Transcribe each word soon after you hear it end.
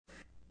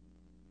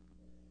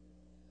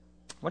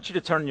I want you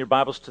to turn your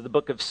Bibles to the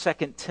book of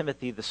 2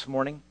 Timothy this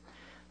morning.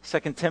 2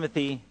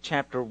 Timothy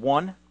chapter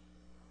 1.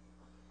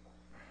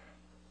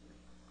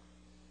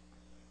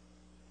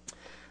 I'm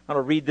going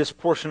to read this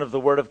portion of the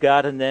Word of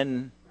God and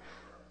then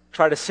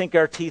try to sink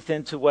our teeth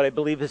into what I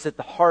believe is at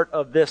the heart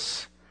of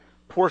this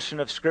portion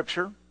of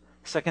Scripture.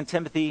 2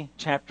 Timothy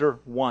chapter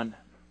 1.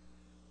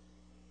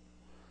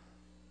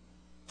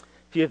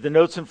 If you have the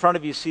notes in front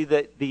of you, see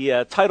that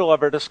the title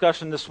of our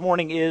discussion this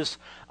morning is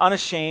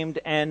Unashamed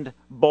and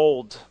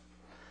Bold.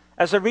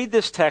 As I read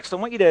this text, I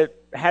want you to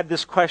have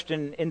this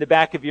question in the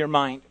back of your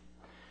mind.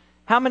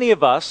 How many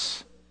of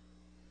us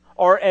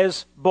are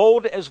as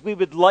bold as we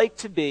would like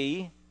to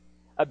be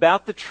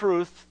about the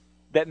truth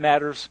that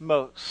matters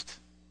most?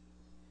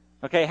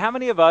 Okay, how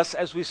many of us,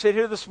 as we sit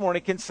here this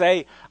morning, can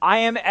say, I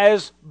am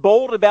as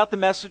bold about the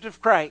message of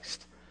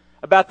Christ,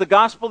 about the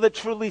gospel that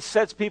truly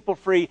sets people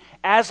free,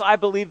 as I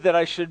believe that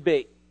I should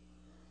be?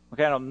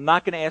 Okay, and I'm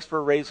not going to ask for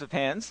a raise of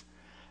hands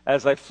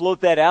as I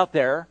float that out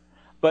there,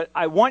 but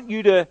I want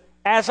you to,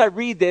 as I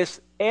read this,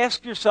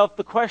 ask yourself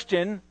the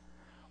question,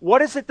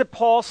 what is it that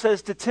Paul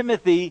says to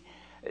Timothy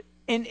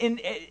in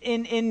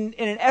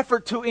an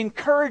effort to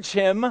encourage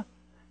him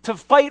to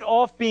fight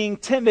off being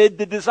timid,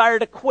 the desire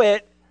to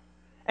quit,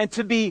 and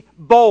to be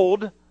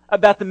bold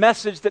about the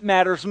message that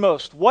matters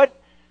most? What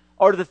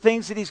are the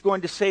things that he's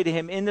going to say to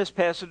him in this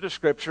passage of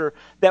Scripture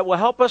that will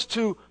help us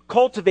to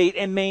cultivate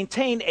and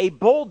maintain a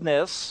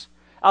boldness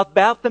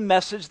about the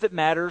message that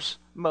matters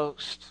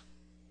most?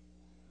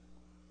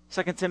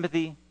 2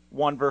 Timothy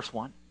 1 verse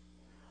 1.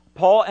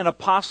 Paul, an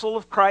apostle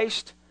of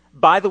Christ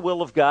by the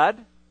will of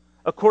God,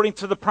 according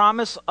to the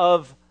promise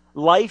of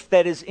life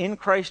that is in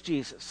Christ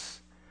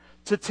Jesus,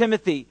 to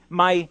Timothy,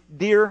 my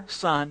dear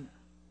son,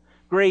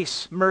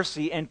 grace,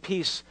 mercy, and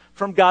peace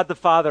from God the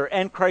Father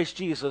and Christ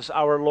Jesus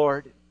our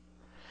Lord.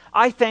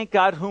 I thank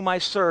God whom I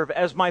serve,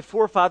 as my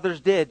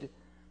forefathers did,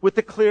 with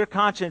a clear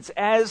conscience,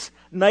 as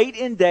night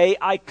and day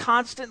I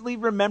constantly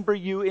remember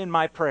you in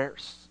my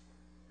prayers.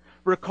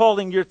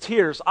 Recalling your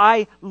tears,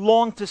 I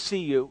long to see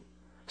you,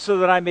 so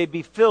that I may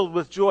be filled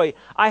with joy.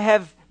 I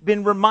have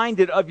been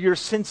reminded of your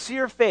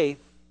sincere faith,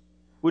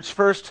 which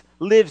first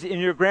lived in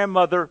your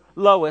grandmother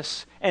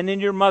Lois and in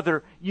your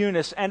mother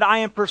Eunice, and I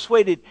am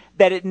persuaded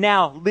that it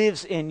now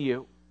lives in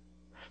you.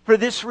 For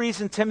this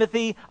reason,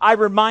 Timothy, I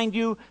remind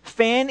you,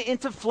 fan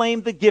into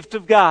flame the gift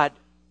of God,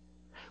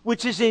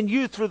 which is in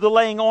you through the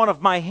laying on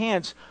of my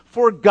hands.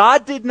 For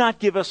God did not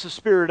give us a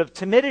spirit of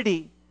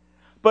timidity,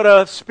 but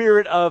a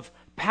spirit of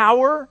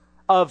power,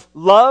 of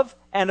love,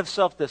 and of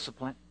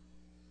self-discipline.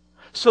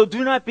 So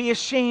do not be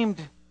ashamed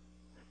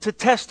to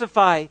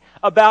testify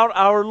about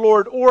our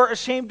Lord, or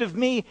ashamed of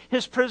me,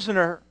 his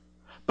prisoner,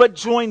 but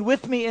join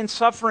with me in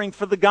suffering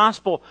for the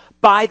gospel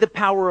by the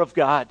power of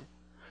God,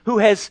 who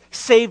has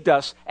saved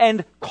us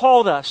and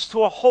called us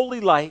to a holy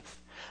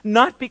life,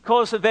 not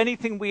because of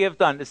anything we have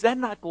done. Is that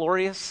not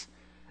glorious?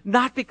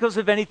 Not because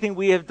of anything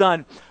we have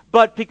done,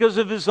 but because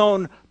of his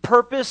own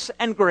purpose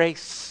and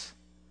grace.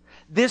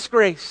 This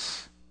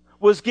grace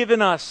was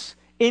given us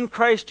in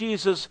Christ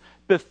Jesus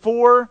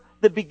before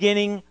the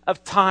beginning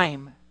of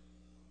time.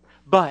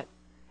 But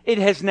it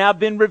has now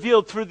been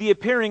revealed through the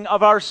appearing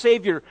of our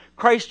Savior,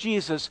 Christ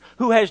Jesus,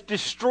 who has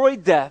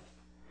destroyed death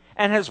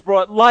and has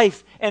brought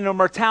life and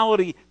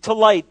immortality to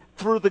light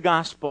through the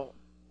gospel.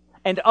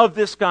 And of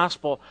this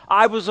gospel,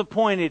 I was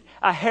appointed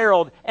a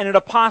herald and an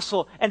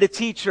apostle and a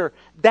teacher.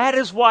 That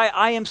is why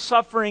I am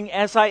suffering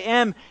as I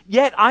am.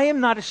 Yet I am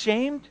not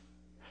ashamed,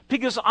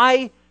 because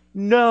I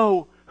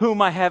know whom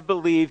I have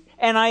believed,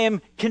 and I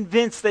am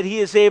convinced that he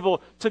is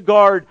able to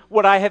guard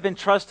what I have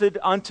entrusted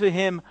unto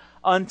him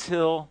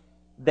until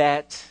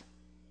that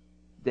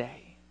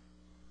day.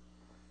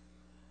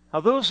 Now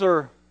those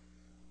are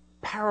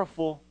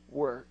powerful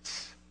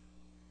words.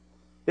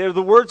 They're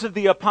the words of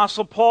the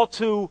Apostle Paul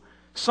to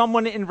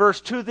someone in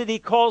verse 2 that he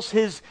calls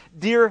his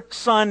dear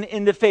son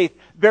in the faith.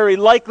 Very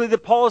likely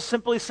that Paul is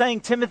simply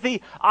saying,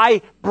 Timothy,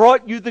 I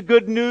brought you the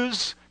good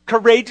news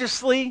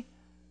courageously,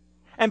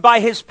 and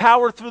by his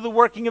power through the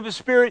working of his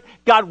Spirit,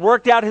 God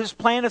worked out his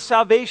plan of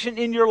salvation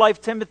in your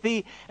life,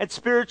 Timothy, and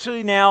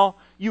spiritually now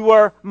you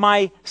are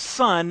my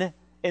son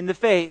in the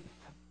faith.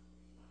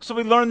 So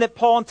we learn that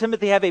Paul and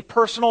Timothy have a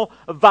personal,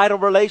 vital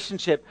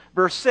relationship.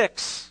 Verse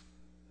 6.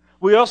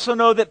 We also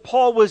know that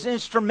Paul was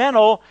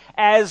instrumental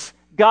as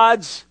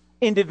God's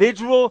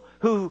individual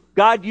who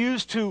God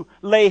used to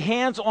lay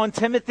hands on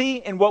Timothy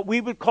in what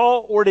we would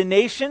call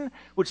ordination,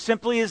 which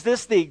simply is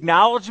this, the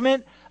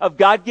acknowledgement of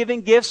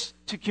God-given gifts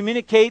to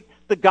communicate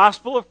the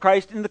gospel of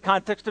Christ in the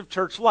context of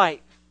church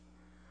life.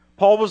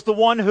 Paul was the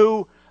one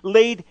who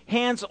laid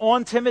hands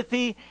on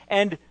Timothy,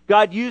 and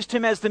God used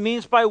him as the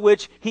means by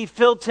which he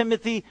filled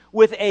Timothy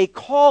with a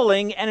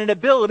calling and an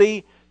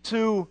ability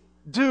to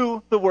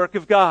do the work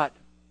of God.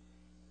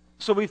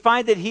 So we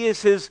find that he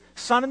is his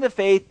son in the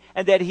faith,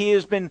 and that he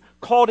has been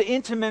called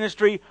into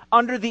ministry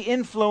under the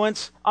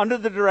influence, under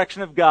the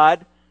direction of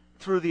God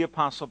through the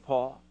Apostle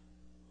Paul.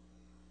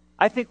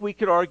 I think we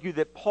could argue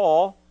that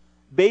Paul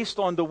based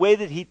on the way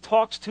that he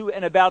talks to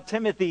and about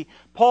Timothy,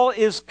 Paul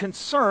is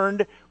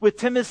concerned with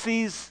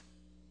Timothy's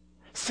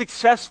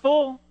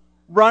successful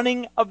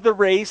running of the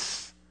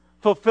race,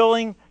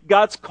 fulfilling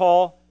God's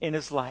call in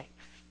his life.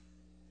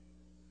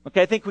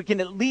 Okay, I think we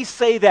can at least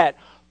say that.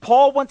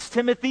 Paul wants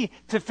Timothy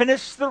to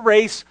finish the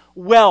race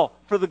well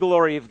for the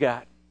glory of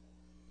God.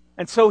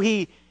 And so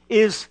he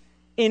is,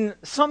 in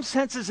some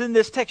senses in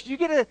this text, you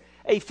get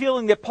a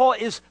feeling that Paul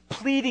is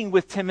pleading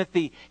with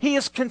Timothy. He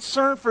is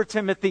concerned for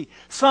Timothy.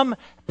 Some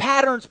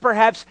patterns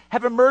perhaps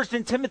have emerged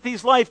in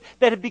Timothy's life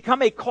that have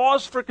become a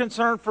cause for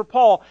concern for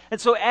Paul. And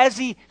so as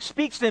he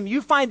speaks to him,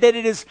 you find that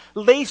it is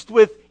laced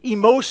with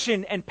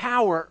emotion and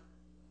power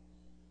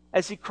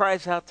as he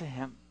cries out to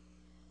him.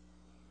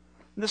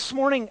 This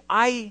morning,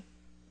 I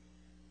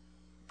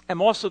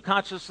am also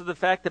conscious of the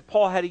fact that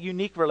Paul had a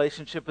unique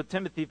relationship with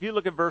Timothy. If you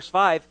look at verse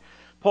 5,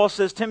 Paul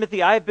says,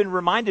 Timothy, I have been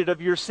reminded of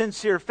your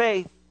sincere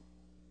faith,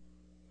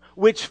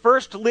 which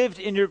first lived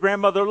in your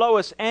grandmother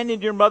Lois and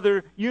in your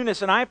mother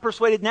Eunice, and I am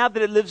persuaded now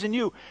that it lives in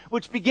you,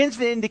 which begins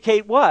to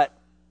indicate what?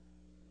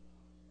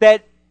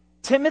 That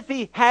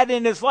Timothy had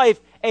in his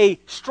life a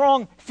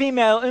strong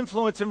female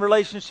influence in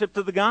relationship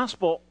to the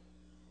gospel.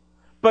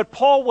 But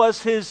Paul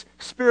was his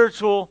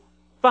spiritual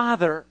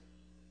father.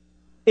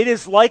 It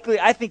is likely,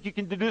 I think you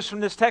can deduce from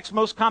this text,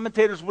 most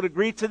commentators would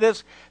agree to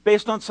this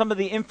based on some of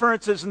the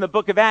inferences in the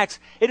book of Acts.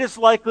 It is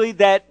likely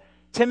that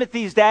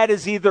Timothy's dad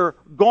is either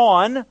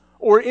gone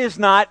or is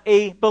not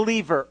a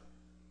believer.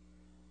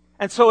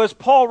 And so as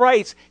Paul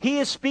writes, he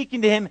is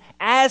speaking to him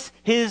as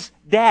his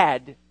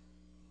dad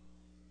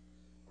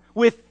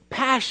with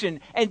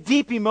passion and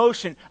deep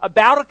emotion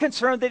about a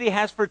concern that he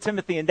has for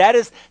Timothy, and that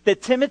is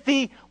that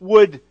Timothy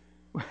would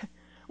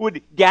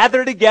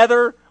gather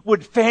together,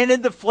 would fan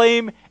into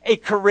flame a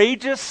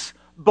courageous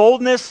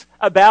boldness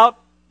about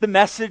the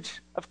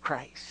message of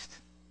Christ.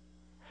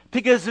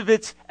 Because of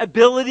its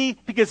ability,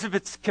 because of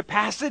its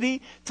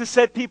capacity to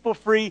set people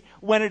free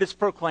when it is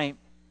proclaimed.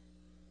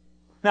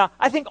 Now,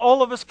 I think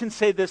all of us can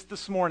say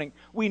this morning.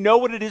 We know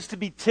what it is to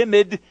be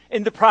timid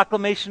in the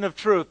proclamation of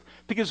truth,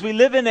 because we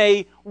live in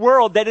a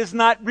world that is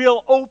not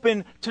real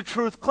open to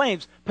truth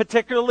claims,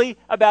 particularly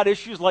about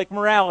issues like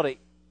morality.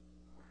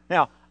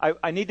 Now,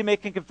 I need to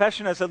make a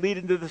confession as I lead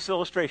into this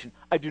illustration.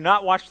 I do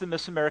not watch the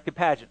Miss America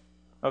pageant,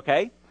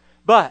 okay?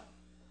 But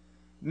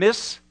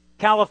Miss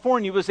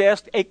California was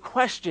asked a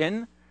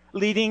question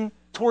leading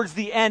towards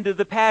the end of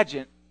the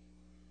pageant.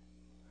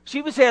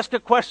 She was asked a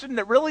question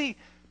that really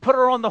put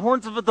her on the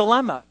horns of a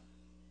dilemma.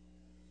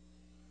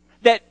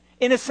 That,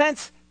 in a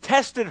sense,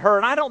 tested her.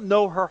 And I don't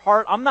know her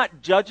heart. I'm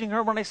not judging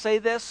her when I say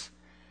this.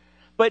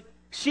 But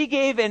she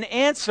gave an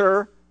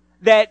answer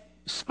that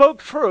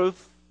spoke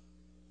truth,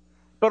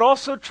 but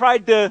also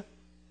tried to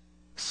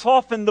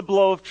soften the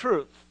blow of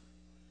truth.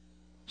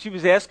 She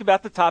was asked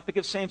about the topic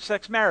of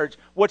same-sex marriage,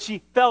 what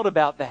she felt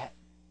about that.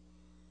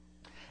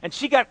 And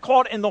she got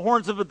caught in the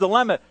horns of a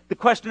dilemma, the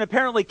question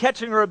apparently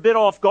catching her a bit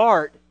off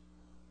guard.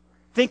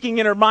 Thinking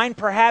in her mind,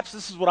 perhaps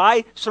this is what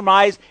I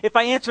surmise, if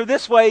I answer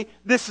this way,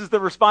 this is the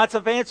response.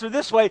 If I answer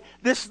this way,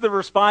 this is the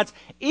response.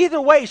 Either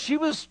way, she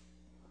was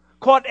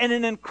caught in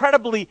an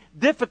incredibly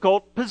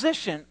difficult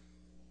position.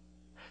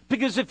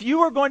 Because if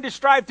you are going to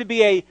strive to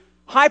be a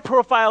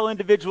high-profile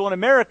individual in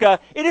America,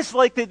 it is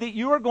likely that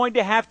you are going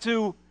to have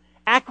to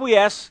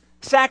acquiesce,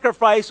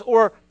 sacrifice,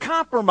 or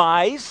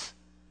compromise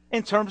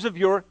in terms of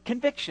your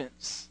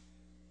convictions.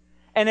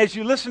 And as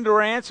you listen to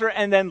her answer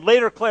and then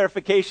later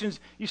clarifications,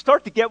 you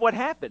start to get what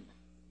happened.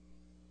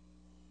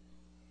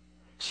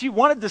 She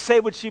wanted to say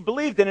what she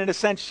believed, and in a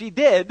sense she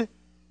did,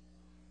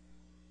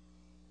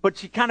 but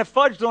she kind of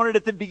fudged on it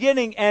at the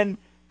beginning and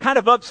kind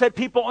of upset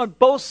people on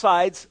both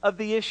sides of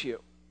the issue.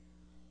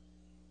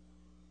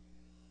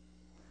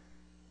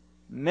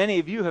 Many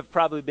of you have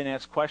probably been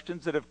asked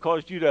questions that have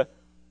caused you to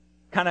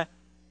kind of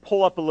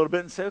pull up a little bit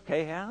and say,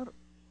 okay, if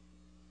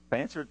I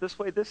answer it this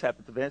way, this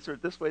happens. If I answer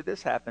it this way,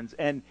 this happens.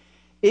 And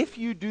if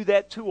you do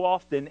that too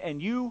often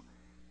and you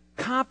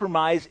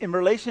compromise in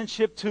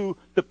relationship to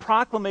the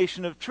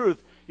proclamation of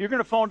truth, you're going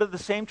to fall into the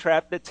same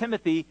trap that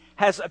Timothy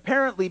has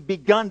apparently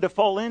begun to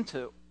fall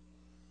into.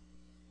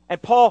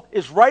 And Paul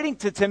is writing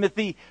to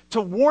Timothy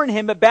to warn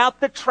him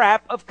about the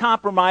trap of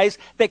compromise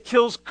that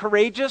kills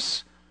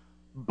courageous,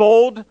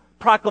 bold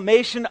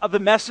proclamation of the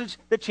message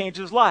that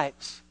changes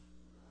lives.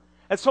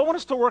 And so I want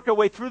us to work our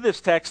way through this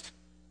text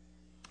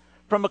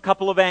from a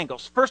couple of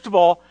angles. First of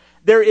all,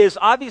 there is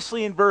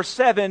obviously in verse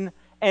 7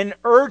 an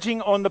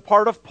urging on the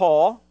part of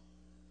Paul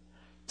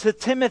to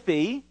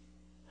Timothy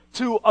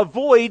to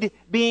avoid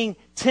being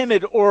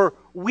timid or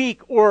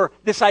weak or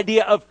this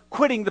idea of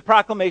quitting the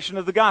proclamation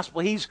of the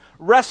gospel. He's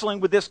wrestling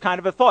with this kind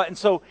of a thought. And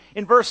so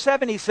in verse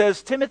 7 he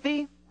says,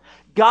 Timothy,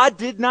 God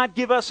did not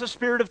give us a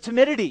spirit of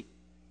timidity,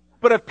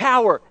 but of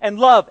power and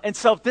love and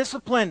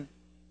self-discipline.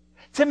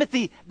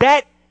 Timothy,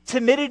 that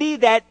timidity,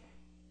 that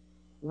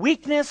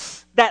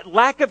weakness, that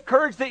lack of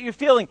courage that you're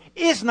feeling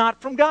is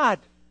not from God.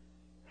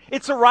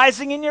 It's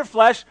arising in your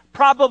flesh,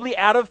 probably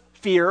out of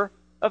fear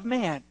of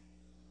man.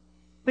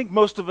 think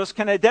most of us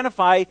can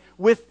identify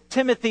with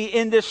Timothy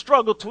in this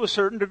struggle to a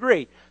certain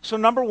degree. So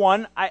number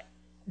one,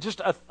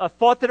 a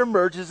thought that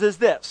emerges is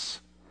this.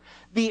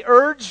 The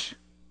urge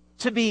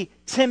to be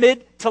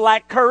timid, to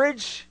lack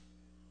courage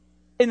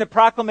in the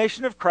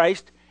proclamation of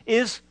Christ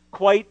is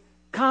quite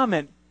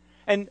common.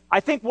 And I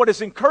think what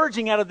is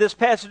encouraging out of this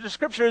passage of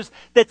Scripture is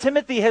that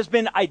Timothy has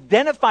been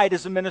identified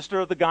as a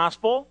minister of the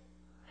gospel,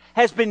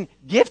 has been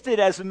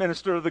gifted as a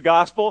minister of the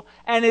gospel,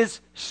 and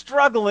is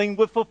struggling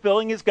with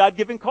fulfilling his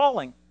God-given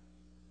calling.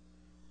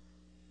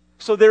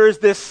 So there is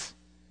this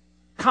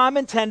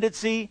common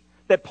tendency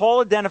that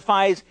Paul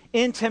identifies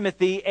in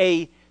Timothy,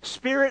 a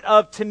spirit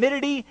of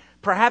timidity,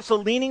 perhaps a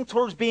leaning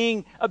towards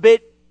being a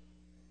bit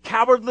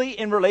cowardly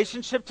in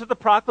relationship to the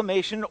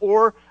proclamation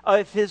or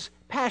of his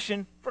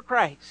passion for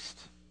Christ.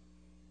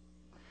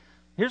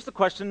 Here's the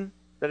question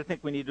that I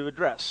think we need to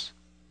address.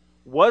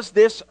 Was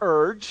this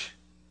urge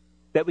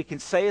that we can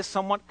say is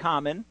somewhat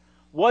common,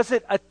 was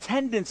it a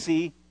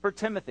tendency for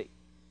Timothy?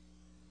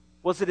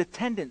 Was it a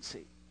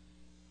tendency?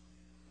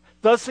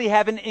 Does he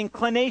have an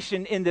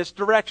inclination in this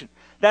direction?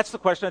 That's the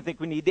question I think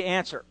we need to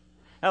answer.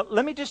 Now,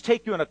 let me just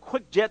take you on a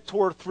quick jet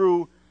tour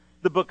through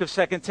the book of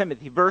 2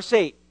 Timothy. Verse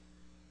 8,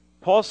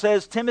 Paul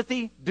says,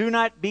 Timothy, do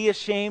not be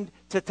ashamed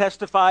to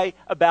testify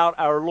about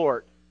our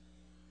Lord.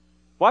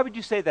 Why would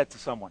you say that to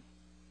someone?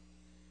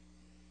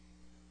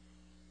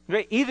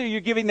 Okay, either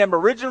you're giving them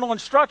original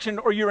instruction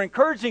or you're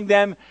encouraging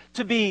them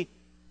to be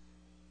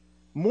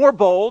more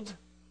bold,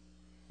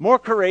 more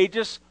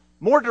courageous,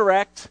 more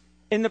direct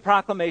in the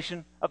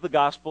proclamation of the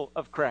gospel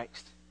of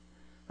Christ.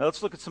 Now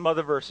let's look at some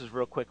other verses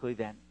real quickly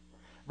then.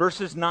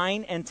 Verses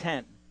 9 and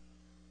 10.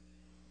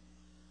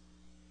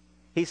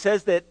 He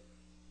says that,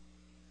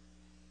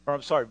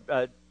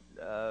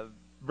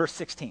 verse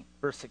 16.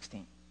 Verse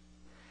 16.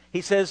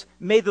 He says,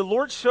 may the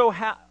Lord show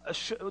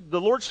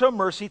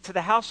mercy to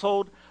the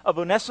household of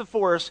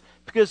Onesiphorus,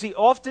 because he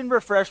often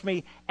refreshed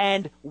me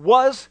and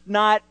was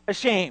not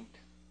ashamed.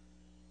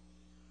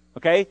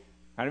 Okay?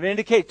 Kind of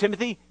indicate,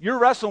 Timothy, you're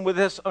wrestling with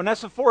this.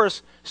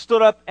 Onesiphorus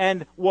stood up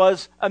and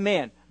was a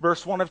man.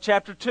 Verse 1 of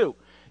chapter 2.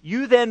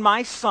 You then,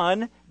 my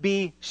son,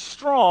 be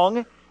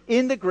strong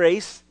in the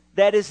grace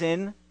that is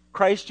in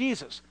Christ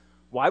Jesus.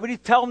 Why would he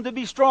tell him to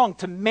be strong?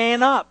 To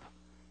man up.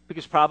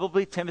 Because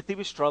probably Timothy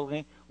was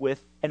struggling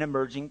with an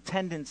emerging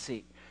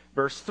tendency.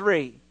 Verse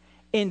 3.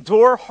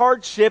 Endure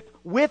hardship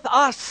with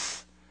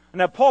us.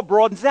 Now, Paul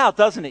broadens out,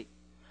 doesn't he?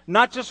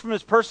 Not just from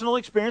his personal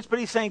experience, but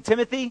he's saying,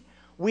 Timothy,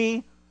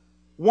 we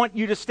want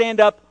you to stand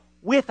up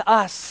with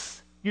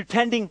us. You're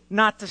tending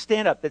not to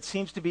stand up. That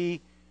seems to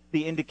be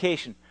the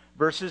indication.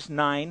 Verses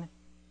 9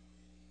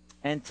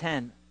 and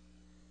 10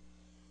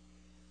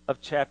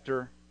 of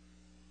chapter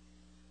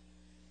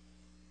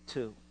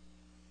 2.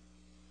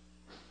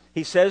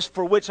 He says,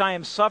 for which I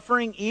am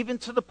suffering even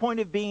to the point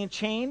of being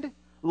chained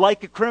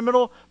like a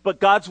criminal,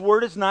 but God's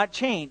word is not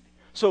chained.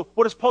 So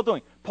what is Paul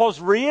doing? Paul's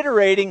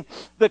reiterating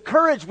the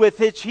courage with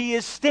which he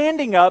is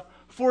standing up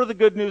for the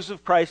good news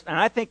of Christ. And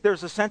I think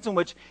there's a sense in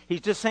which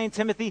he's just saying,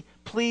 Timothy,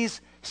 please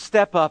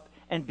step up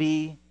and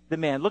be the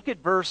man. Look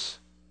at verse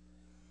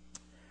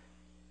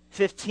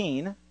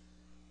 15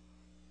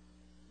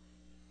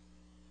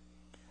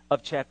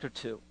 of chapter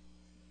 2.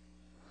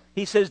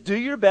 He says, do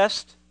your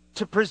best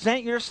to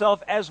present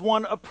yourself as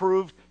one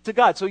approved to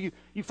God. So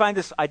you find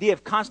this idea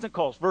of constant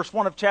calls. Verse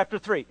 1 of chapter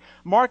 3.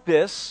 Mark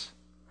this.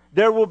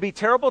 There will be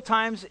terrible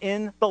times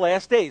in the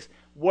last days.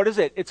 What is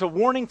it? It's a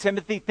warning,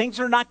 Timothy. Things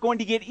are not going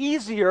to get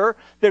easier.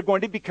 They're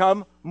going to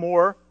become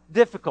more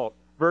difficult.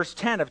 Verse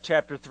 10 of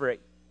chapter 3.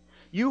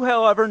 You,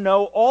 however,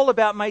 know all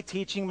about my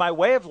teaching, my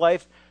way of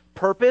life,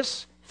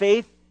 purpose,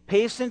 faith,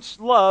 patience,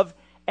 love,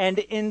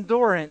 and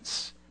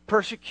endurance,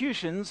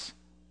 persecutions,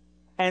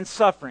 and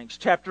sufferings.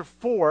 Chapter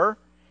 4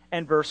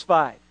 and verse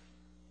 5.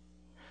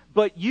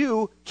 But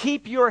you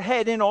keep your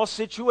head in all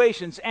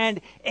situations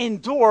and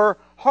endure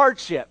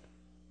hardship.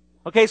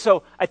 Okay,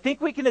 so I think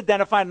we can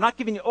identify, I'm not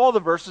giving you all the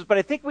verses, but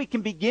I think we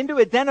can begin to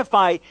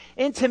identify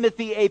in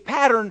Timothy a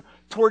pattern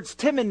towards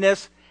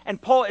timidness,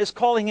 and Paul is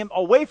calling him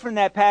away from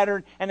that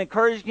pattern and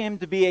encouraging him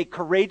to be a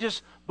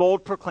courageous,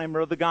 bold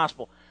proclaimer of the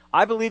gospel.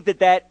 I believe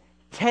that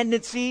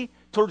tendency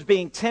towards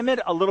being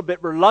timid, a little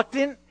bit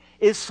reluctant,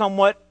 is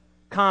somewhat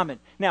common.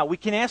 Now, we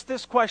can ask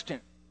this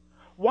question.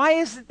 Why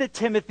is it that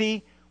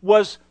Timothy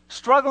was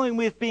struggling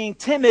with being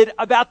timid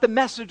about the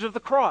message of the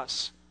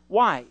cross?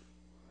 Why?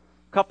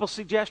 A couple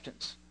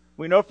suggestions.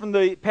 We know from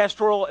the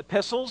pastoral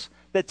epistles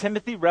that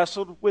Timothy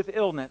wrestled with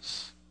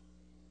illness,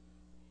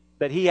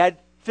 that he had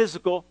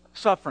physical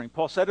suffering.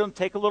 Paul said to him,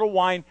 take a little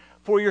wine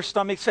for your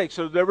stomach's sake.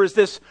 So there was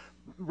this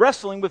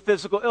wrestling with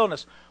physical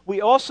illness. We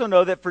also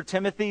know that for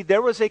Timothy,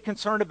 there was a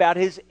concern about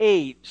his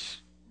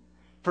age.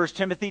 1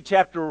 Timothy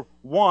chapter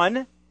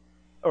 1,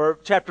 or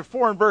chapter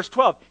 4 and verse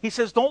 12. He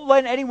says, don't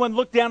let anyone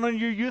look down on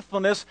your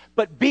youthfulness,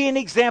 but be an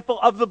example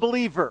of the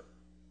believer.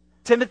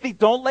 Timothy,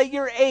 don't let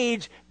your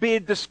age be a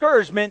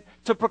discouragement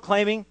to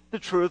proclaiming the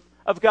truth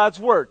of God's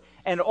word.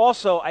 And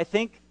also, I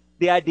think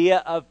the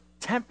idea of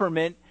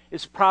temperament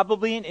is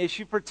probably an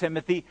issue for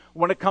Timothy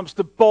when it comes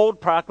to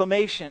bold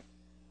proclamation.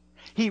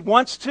 He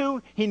wants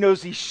to, he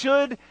knows he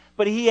should,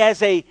 but he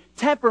has a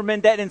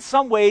temperament that in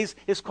some ways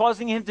is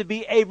causing him to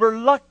be a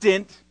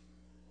reluctant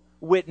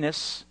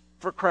witness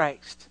for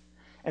Christ.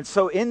 And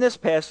so in this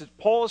passage,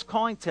 Paul is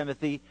calling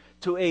Timothy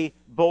to a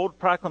bold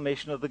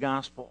proclamation of the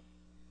gospel.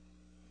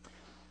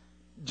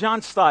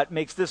 John Stott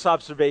makes this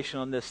observation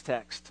on this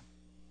text.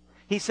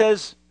 He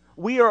says,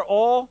 "We are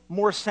all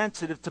more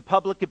sensitive to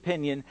public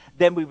opinion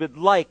than we would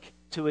like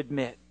to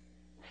admit.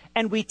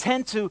 And we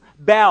tend to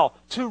bow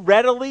too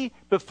readily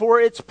before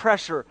its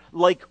pressure,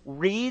 like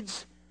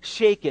reeds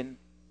shaken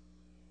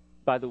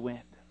by the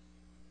wind."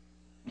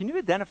 Can you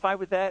identify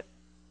with that?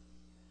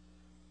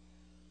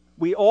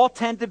 We all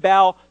tend to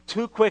bow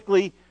too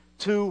quickly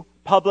to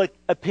public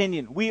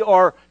opinion. We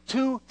are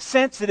too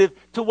sensitive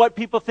to what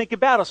people think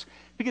about us.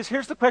 Because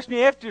here's the question you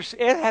have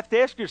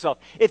to ask yourself.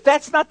 If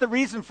that's not the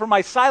reason for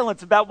my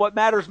silence about what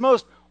matters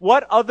most,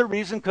 what other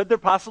reason could there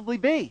possibly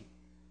be?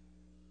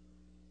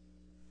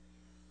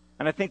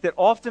 And I think that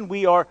often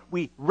we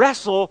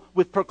wrestle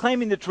with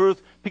proclaiming the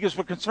truth because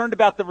we're concerned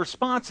about the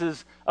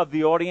responses of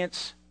the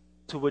audience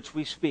to which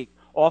we speak.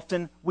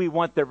 Often we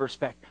want their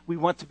respect. We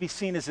want to be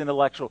seen as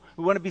intellectual.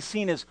 We want to be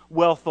seen as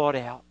well thought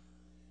out.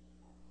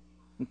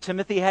 And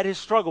Timothy had his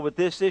struggle with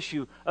this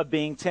issue of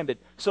being timid.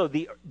 So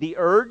the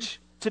urge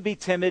to be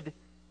timid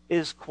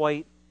is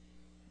quite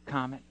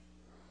common.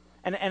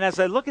 And as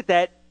I look at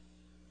that,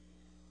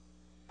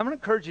 I'm going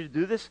to encourage you to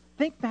do this.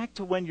 Think back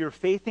to when your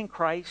faith in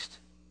Christ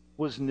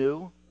was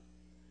new,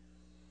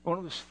 when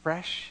it was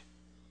fresh,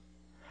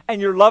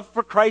 and your love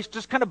for Christ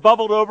just kind of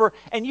bubbled over,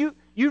 and you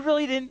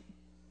really didn't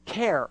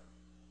care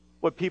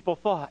what people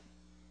thought.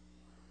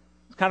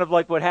 It's kind of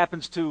like what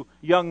happens to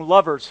young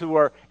lovers who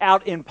are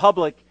out in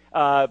public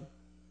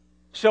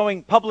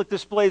showing public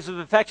displays of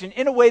affection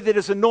in a way that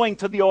is annoying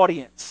to the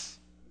audience.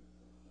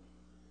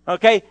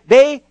 Okay?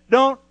 They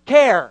don't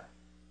care.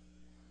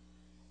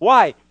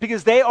 Why?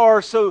 Because they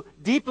are so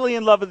deeply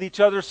in love with each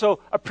other,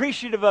 so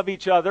appreciative of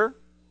each other,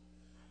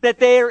 that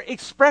their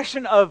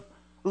expression of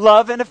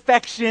love and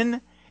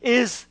affection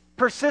is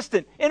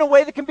persistent in a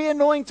way that can be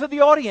annoying to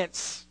the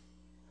audience.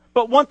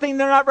 But one thing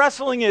they're not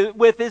wrestling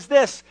with is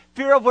this: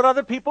 fear of what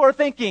other people are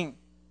thinking.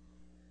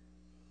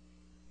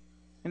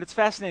 And it's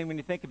fascinating when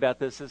you think about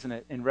this, isn't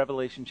it, in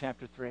Revelation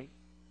chapter 3?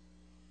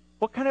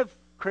 What kind of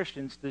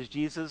Christians does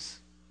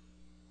Jesus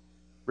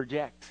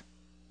reject?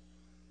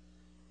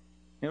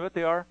 You know what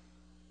they are?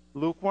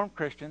 Lukewarm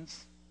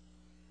Christians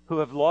who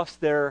have lost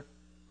their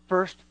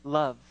first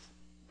love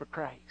for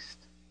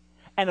Christ.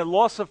 And a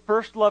loss of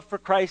first love for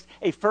Christ,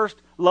 a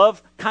first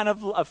love kind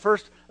of, a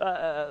first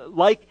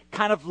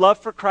kind of love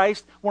for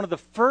Christ, one of the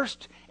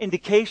first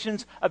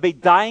indications of a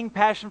dying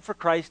passion for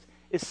Christ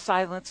is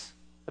silence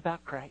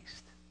about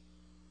Christ.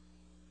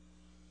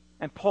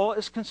 And Paul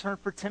is concerned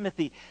for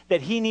Timothy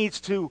that he needs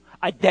to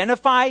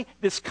identify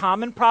this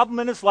common problem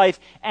in his life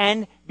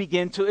and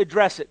begin to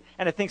address it.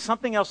 And I think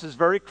something else is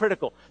very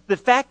critical. The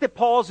fact that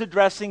Paul is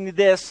addressing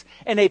this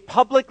in a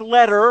public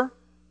letter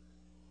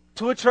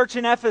to a church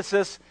in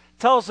Ephesus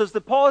tells us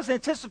that Paul is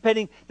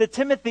anticipating that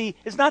Timothy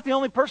is not the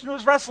only person who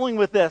is wrestling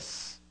with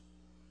this.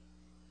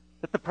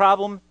 That the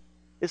problem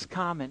is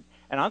common.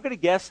 And I'm going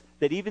to guess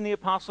that even the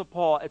Apostle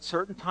Paul at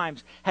certain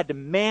times had to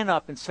man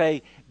up and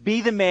say, be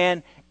the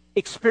man,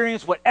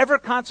 experience whatever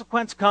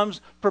consequence comes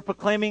for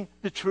proclaiming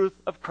the truth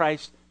of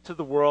Christ to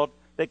the world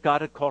that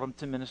God had called him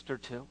to minister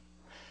to.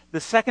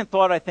 The second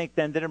thought I think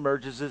then that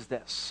emerges is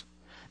this: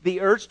 the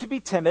urge to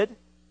be timid,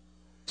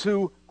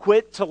 to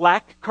quit, to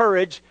lack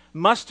courage,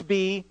 must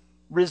be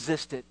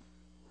resisted.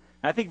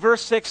 And I think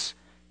verse 6,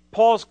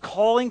 Paul's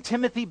calling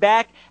Timothy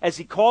back as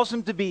he calls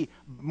him to be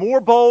more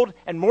bold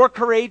and more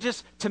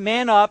courageous, to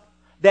man up,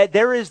 that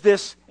there is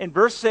this, in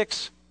verse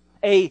 6,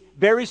 a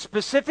very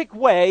specific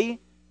way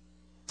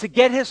to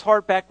get his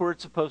heart back where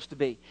it's supposed to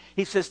be.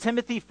 He says,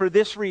 Timothy, for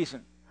this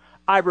reason,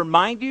 I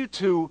remind you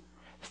to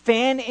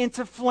fan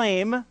into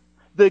flame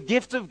the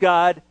gift of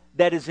God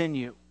that is in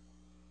you.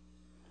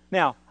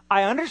 Now,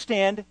 I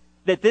understand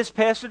that this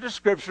passage of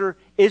Scripture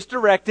is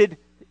directed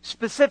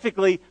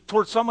specifically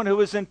towards someone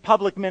who is in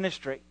public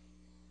ministry.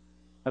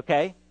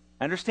 Okay?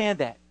 I understand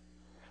that.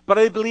 But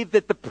I believe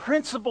that the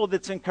principle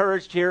that's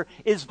encouraged here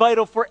is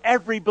vital for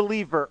every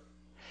believer.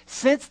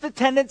 Since the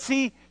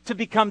tendency to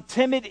become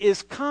timid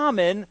is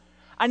common,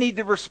 I need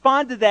to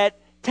respond to that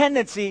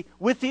tendency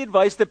with the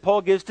advice that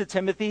Paul gives to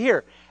Timothy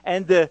here.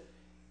 And the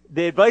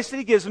advice that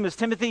he gives him is,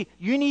 Timothy,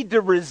 you need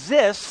to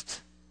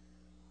resist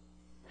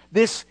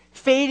this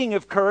fading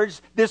of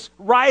courage, this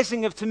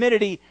rising of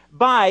timidity,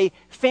 by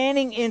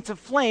fanning into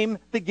flame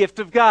the gift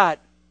of God,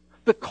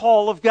 the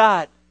call of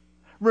God.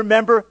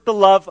 Remember the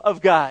love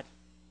of God.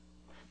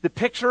 The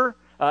picture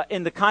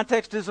in the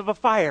context is of a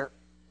fire.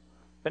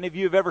 If any of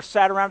you have ever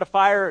sat around a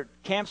fire,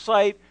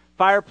 campsite,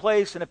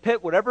 fireplace, in a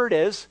pit, whatever it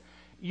is,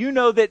 you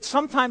know that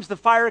sometimes the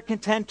fire can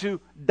tend to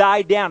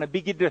die down and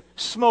begin to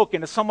smoke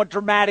in a somewhat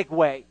dramatic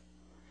way.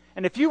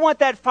 And if you want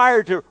that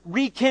fire to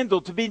rekindle,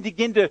 to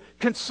begin to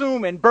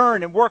consume and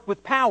burn and work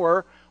with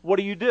power, what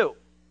do?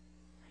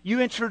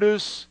 You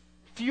introduce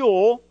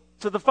fuel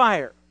to the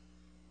fire.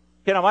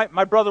 Okay, now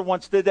my brother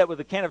once did that with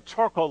a can of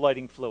charcoal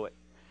lighting fluid.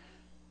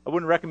 I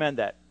wouldn't recommend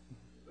that.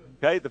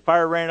 Okay, the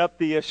fire ran up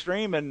the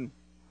stream and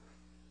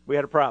we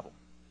had a problem.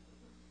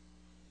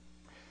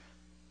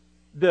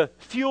 The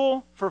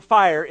fuel for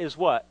fire is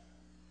what?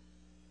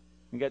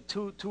 You got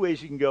two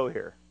ways you can go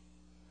here.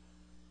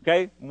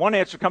 Okay, one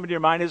answer coming to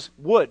your mind is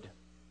wood.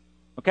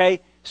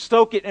 Okay,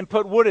 stoke it and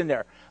put wood in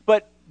there.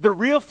 But the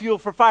real fuel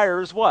for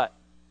fire is what?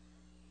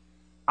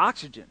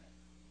 Oxygen.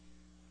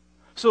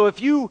 So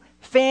if you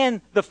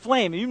fan the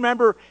flame, you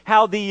remember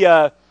how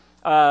the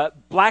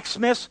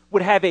blacksmiths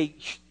would have a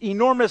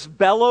enormous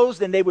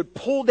bellows, and they would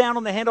pull down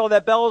on the handle of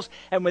that bellows,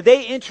 and when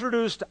they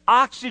introduced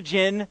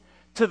oxygen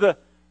to the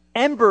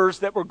embers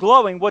that were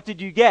glowing, what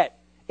did you get?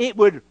 It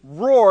would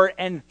roar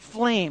and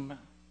flame.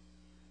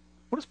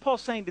 What is Paul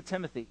saying to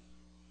Timothy?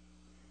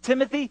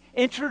 Timothy,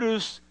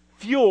 introduce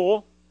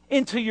fuel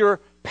into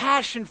your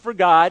passion for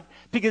God,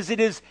 because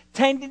it is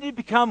tending to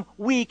become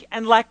weak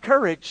and lack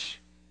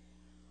courage.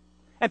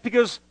 And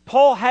because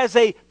Paul has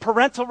a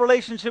parental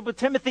relationship with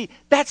Timothy,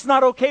 that's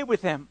not okay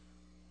with him.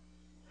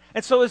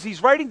 And so as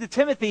he's writing to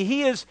Timothy,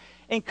 he is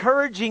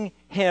encouraging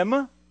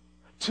him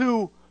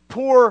to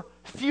pour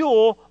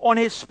fuel on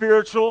his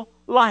spiritual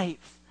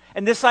life.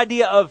 And this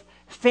idea of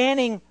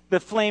fanning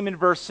the flame in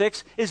verse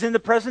 6 is in the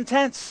present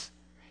tense.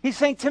 He's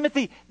saying,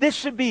 Timothy, this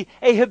should be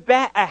a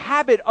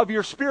habit of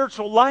your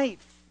spiritual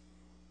life.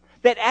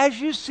 That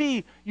as you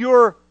see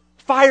your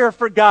fire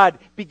for God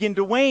begin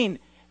to wane,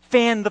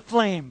 fan the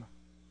flame.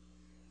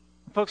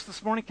 Folks,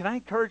 this morning, can I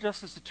encourage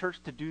us as a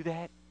church to do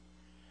that?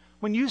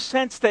 When you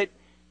sense that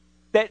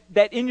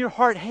in your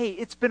heart, hey,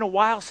 it's been a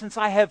while since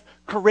I have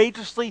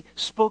courageously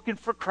spoken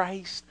for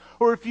Christ,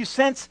 or if you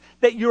sense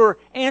that your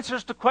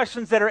answers to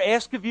questions that are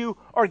asked of you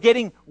are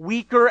getting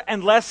weaker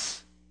and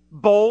less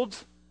bold,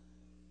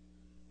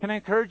 can I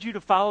encourage you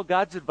to follow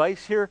God's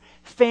advice here?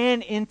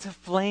 Fan into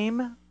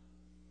flame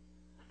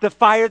the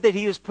fire that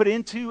he has put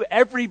into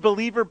every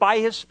believer by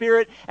his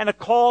Spirit, and a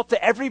call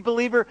to every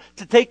believer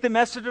to take the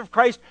message of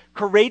Christ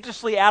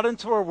courageously out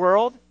into our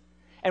world.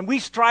 And we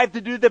strive to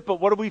do that, but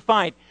what do we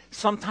find?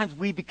 Sometimes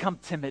we become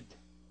timid.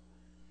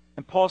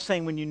 And Paul's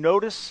saying, when you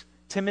notice,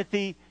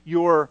 Timothy,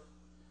 your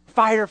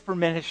fire for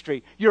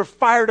ministry, your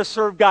fire to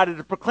serve God and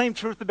to proclaim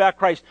truth about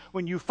Christ,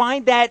 when you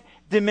find that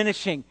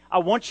diminishing, I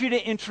want you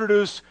to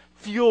introduce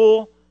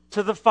fuel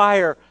to the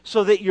fire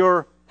so that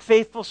your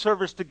faithful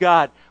service to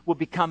God will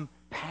become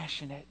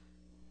passionate.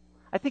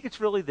 I think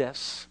it's really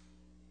this.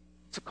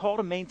 It's a call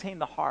to maintain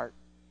the heart.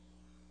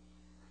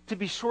 To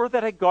be sure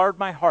that I guard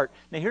my heart.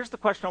 Now here's the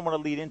question I want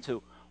to lead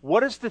into.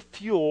 What is the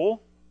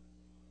fuel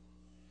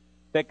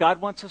that God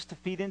wants us to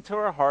feed into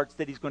our hearts,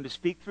 that he's going to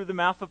speak through the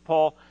mouth of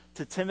Paul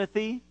to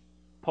Timothy,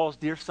 Paul's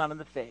dear son in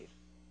the faith?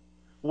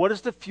 What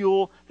is the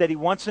fuel that he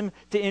wants him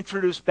to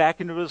introduce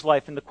back into his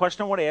life? And the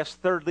question I want to ask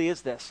thirdly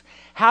is this.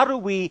 How do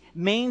we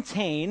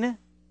maintain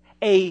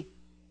a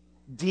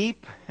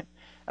deep,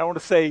 I want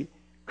to say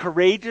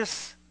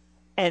courageous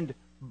and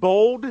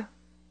bold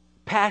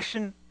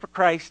passion for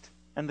Christ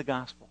and the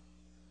gospel?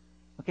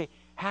 Okay,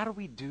 how do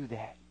we do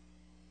that?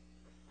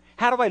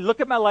 How do I look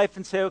at my life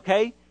and say,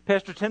 okay,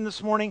 Pastor Tim,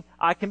 this morning,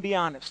 I can be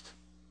honest.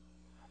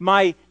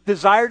 My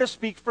desire to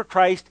speak for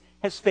Christ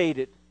has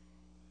faded.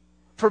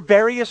 For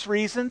various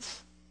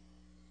reasons.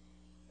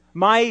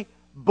 My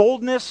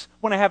boldness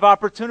when I have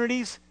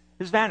opportunities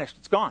has vanished.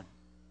 It's gone.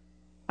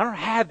 I don't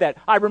have that.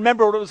 I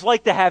remember what it was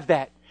like to have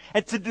that.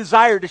 And to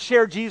desire to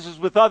share Jesus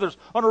with others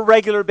on a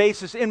regular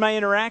basis in my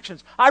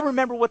interactions. I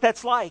remember what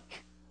that's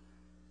like.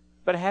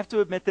 But I have to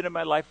admit that in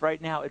my life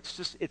right now,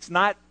 it's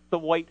not the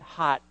white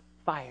hot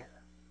fire.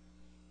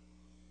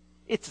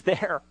 It's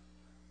there.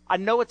 I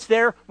know it's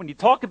there. When you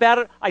talk about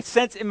it, I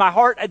sense in my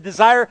heart a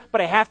desire,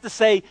 but I have to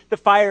say the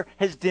fire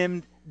has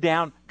dimmed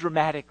down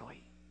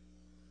dramatically.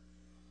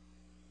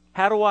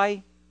 How do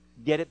I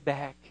get it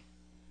back?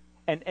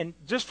 And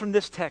just from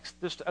this text,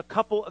 just a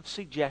couple of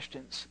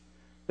suggestions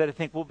that I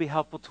think will be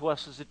helpful to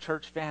us as a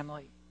church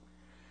family.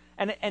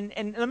 And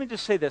let me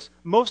just say this.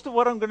 Most of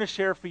what I'm going to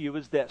share for you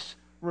is this.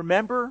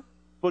 Remember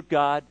what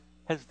God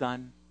has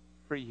done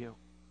for you.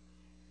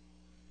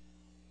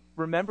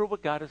 Remember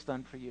what God has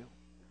done for you.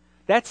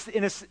 That's,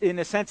 in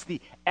a sense,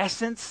 the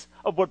essence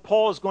of what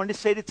Paul is going to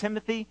say to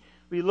Timothy.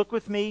 Will you look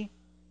with me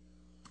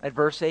at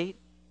verse 8?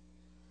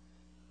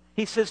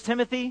 He says,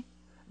 Timothy,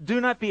 do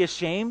not be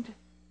ashamed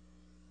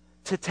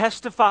to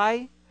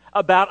testify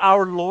about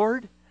our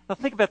Lord. Now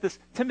think about this.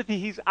 Timothy,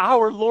 he's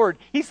our Lord.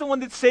 He's the one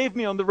that saved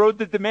me on the road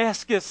to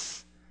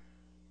Damascus.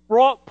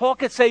 Paul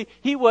could say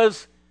he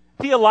was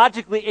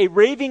theologically a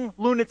raving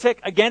lunatic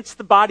against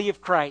the body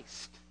of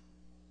Christ.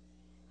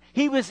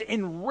 He was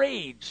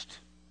enraged,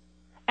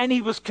 and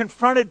he was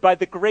confronted by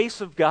the grace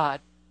of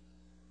God,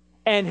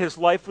 and his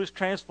life was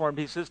transformed.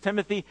 He says,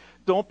 Timothy,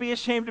 don't be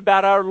ashamed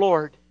about our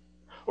Lord,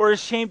 or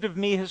ashamed of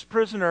me, his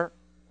prisoner.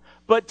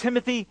 But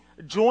Timothy,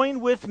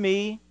 join with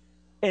me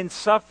in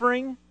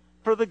suffering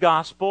for the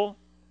gospel.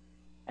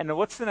 And now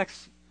what's the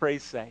next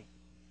phrase say?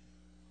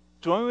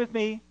 Join with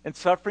me in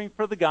suffering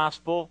for the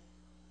gospel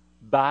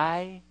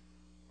by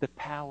the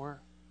power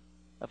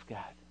of God.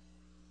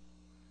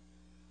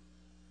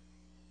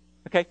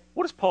 Okay,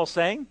 what is Paul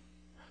saying?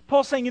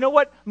 Paul's saying, you know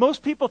what?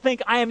 Most people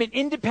think I am an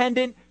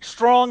independent,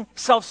 strong,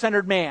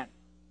 self-centered man.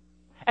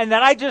 And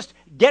that I just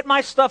get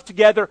my stuff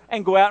together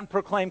and go out and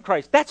proclaim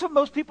Christ. That's what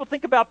most people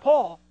think about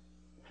Paul.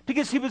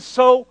 Because he was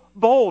so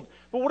bold.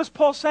 But what is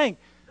Paul saying?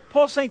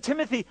 Paul's saying,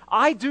 Timothy,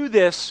 I do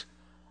this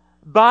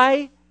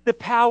by the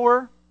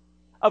power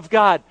of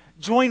God.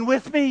 Join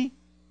with me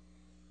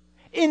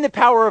in the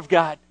power of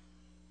God.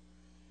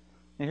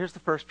 And here's the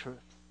first truth.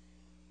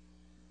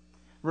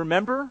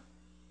 Remember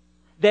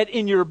that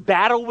in your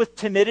battle with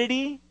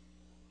timidity,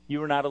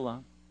 you are not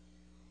alone.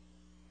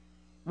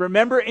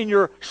 Remember, in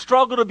your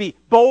struggle to be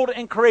bold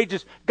and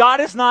courageous, God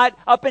is not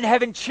up in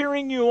heaven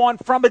cheering you on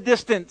from a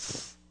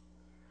distance.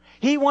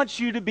 He wants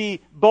you to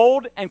be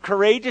bold and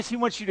courageous. He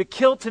wants you to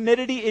kill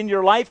timidity in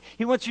your life.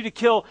 He wants you to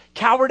kill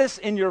cowardice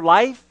in your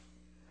life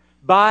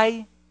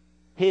by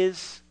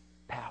His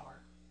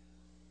power.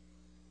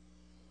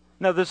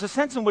 Now, there's a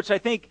sense in which I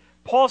think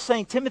Paul's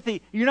saying,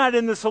 Timothy, you're not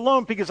in this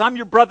alone because I'm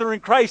your brother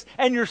in Christ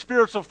and your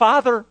spiritual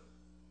father.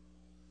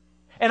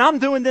 And I'm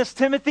doing this,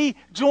 Timothy.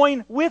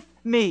 Join with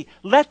me.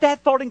 Let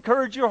that thought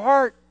encourage your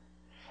heart.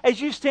 As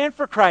you stand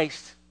for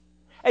Christ,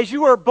 as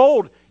you are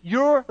bold,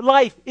 your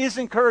life is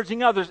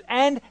encouraging others.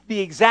 And the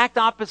exact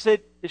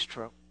opposite is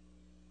true.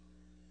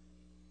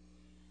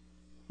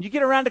 You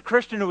get around a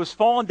Christian who has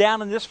fallen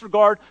down in this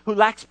regard, who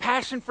lacks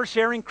passion for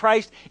sharing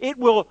Christ, it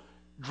will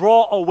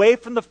draw away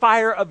from the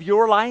fire of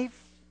your life.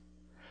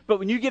 But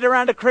when you get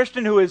around a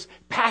Christian who is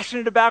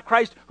passionate about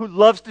Christ, who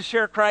loves to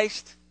share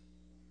Christ,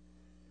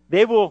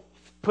 they will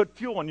put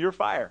fuel on your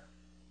fire.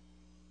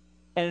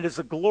 And it is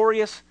a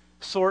glorious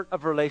sort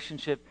of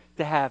relationship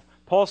to have.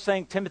 Paul's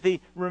saying,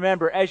 Timothy,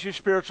 remember, as your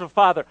spiritual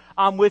father,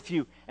 I'm with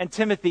you. And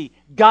Timothy,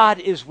 God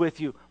is with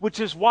you. Which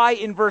is why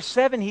in verse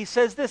 7 he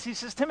says this. He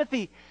says,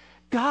 Timothy,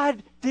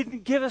 God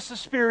didn't give us a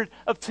spirit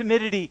of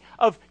timidity,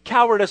 of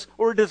cowardice,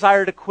 or a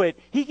desire to quit.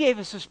 He gave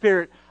us a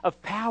spirit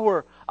of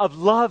power, of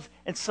love,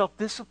 and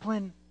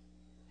self-discipline.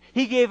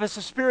 He gave us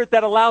a spirit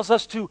that allows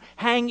us to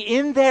hang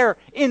in there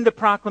in the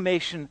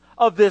proclamation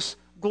of this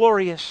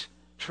glorious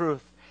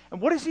truth. And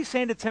what is he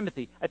saying to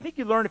Timothy? I think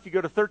you learn if you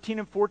go to 13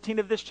 and 14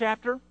 of this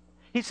chapter.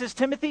 He says,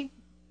 Timothy,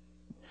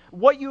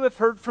 what you have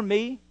heard from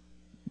me,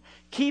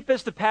 keep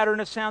as the pattern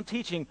of sound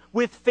teaching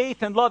with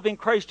faith and love in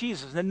Christ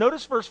Jesus. And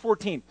notice verse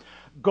 14.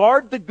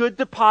 Guard the good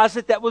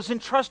deposit that was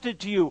entrusted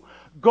to you.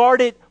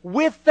 Guard it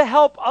with the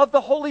help of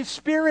the Holy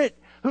Spirit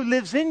who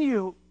lives in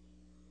you.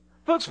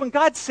 Folks, when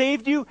God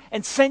saved you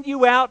and sent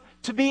you out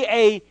to be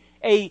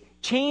a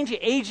change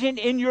agent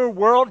in your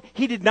world,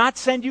 He did not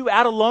send you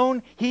out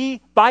alone.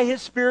 He, by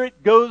His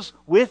Spirit, goes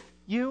with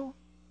you.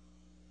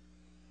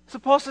 So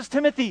Paul says,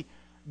 Timothy,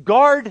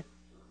 guard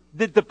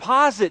the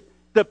deposit,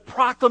 the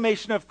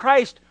proclamation of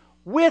Christ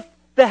with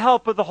the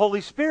help of the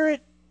Holy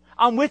Spirit.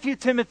 I'm with you,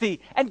 Timothy,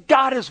 and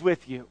God is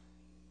with you.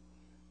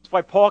 That's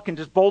why Paul can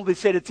just boldly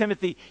say to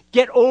Timothy,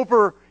 get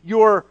over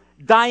your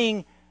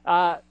dying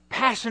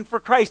passion for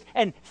Christ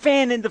and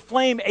fan into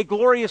flame a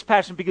glorious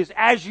passion, because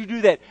as you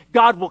do that,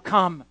 God will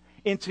come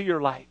into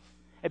your life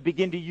and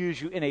begin to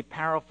use you in a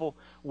powerful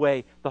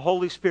way. The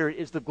Holy Spirit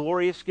is the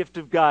glorious gift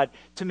of God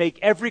to make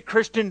every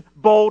Christian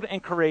bold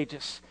and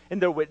courageous in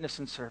their witness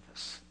and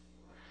service.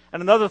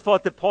 And another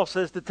thought that Paul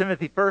says to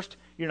Timothy, first,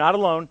 you're not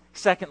alone.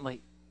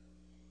 Secondly,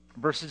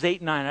 verses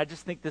 8 and 9, I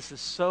just think this is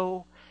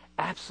so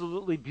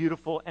absolutely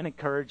beautiful and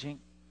encouraging.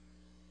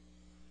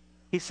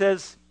 He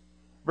says,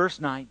 verse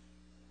 9,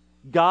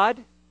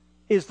 God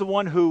is the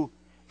one who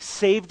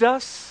saved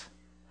us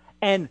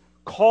and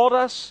called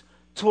us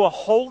to a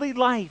holy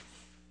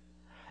life,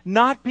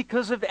 not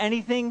because of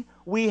anything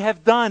we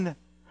have done,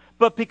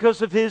 but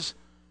because of His,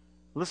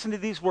 listen to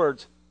these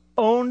words,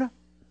 own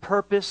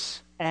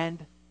purpose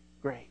and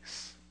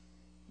grace.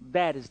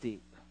 That is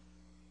deep.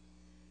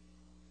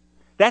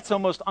 That's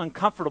almost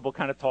uncomfortable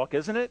kind of talk,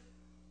 isn't it?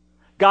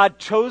 God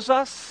chose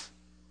us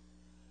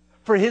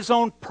for His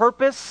own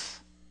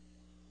purpose,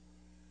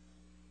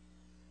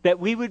 that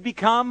we would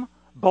become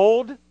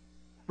bold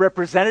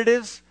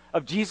representatives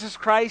of Jesus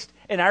Christ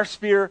in our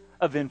sphere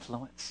of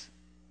influence.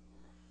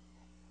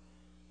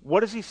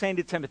 What is he saying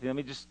to Timothy? Let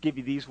me just give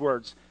you these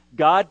words.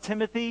 God,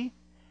 Timothy,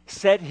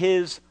 set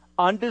His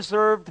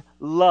undeserved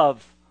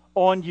love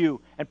on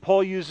you. And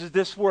Paul uses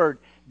this word.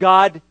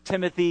 God,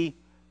 Timothy,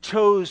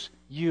 chose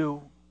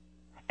you.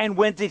 And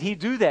when did He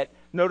do that?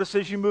 Notice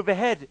as you move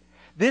ahead.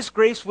 This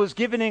grace was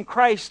given in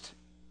Christ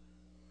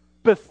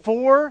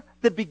before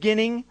the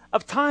beginning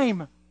of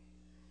time.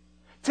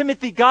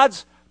 Timothy,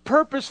 God's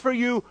purpose for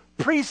you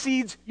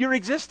precedes your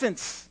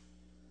existence.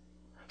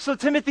 So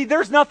Timothy,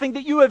 there's nothing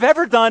that you have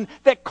ever done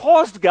that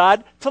caused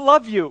God to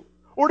love you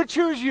or to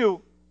choose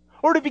you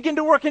or to begin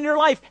to work in your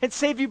life and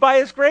save you by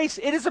His grace.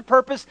 It is a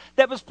purpose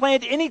that was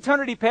planned in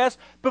eternity past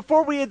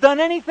before we had done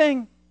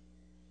anything.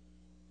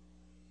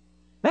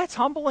 That's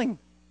humbling.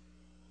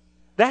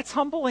 That's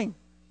humbling.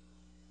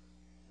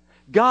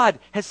 God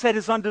has set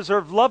His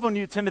undeserved love on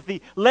you,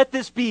 Timothy. Let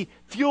this be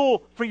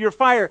fuel for your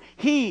fire.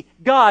 He,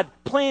 God,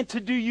 planned to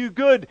do you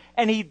good,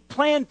 and He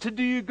planned to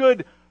do you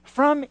good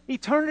from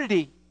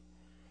eternity.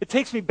 It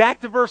takes me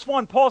back to verse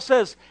 1. Paul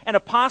says, an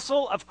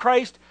apostle of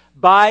Christ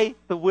by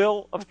the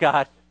will of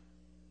God.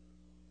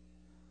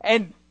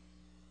 And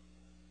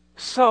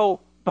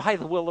so, by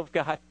the will of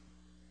God.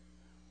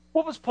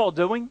 What was Paul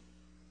doing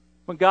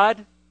when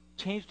God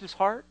changed his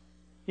heart?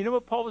 You know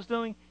what Paul was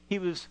doing? He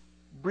was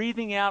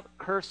breathing out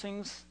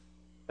cursings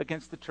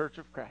against the church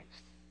of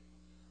Christ.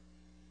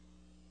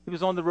 He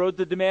was on the road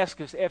to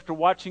Damascus after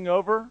watching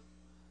over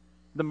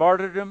the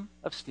martyrdom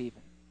of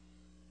Stephen.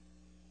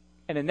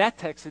 And in that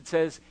text it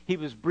says he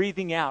was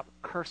breathing out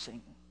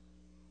cursing.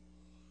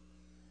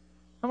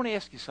 I want to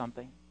ask you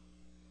something.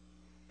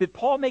 Did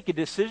Paul make a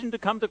decision to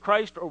come to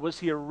Christ, or was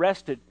he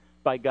arrested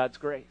by God's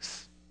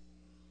grace?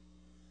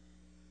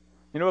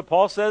 You know what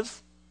Paul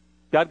says?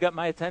 God got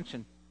my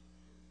attention.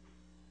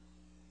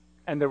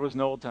 And there was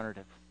no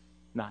alternative.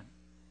 None.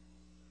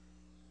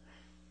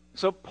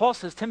 So Paul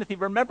says, Timothy,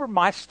 remember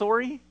my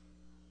story?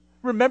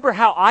 Remember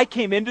how I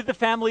came into the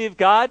family of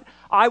God?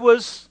 I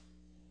was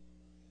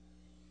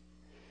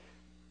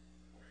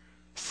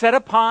set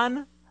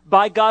upon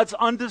by God's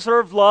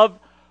undeserved love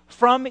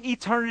from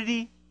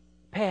eternity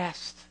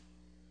past.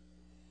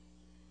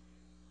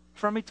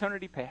 From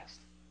eternity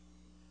past.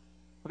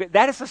 Okay,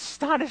 that is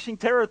astonishing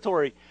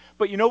territory.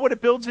 But you know what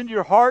it builds into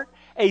your heart?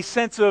 A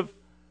sense of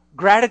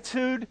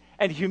gratitude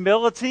and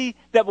humility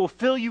that will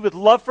fill you with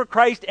love for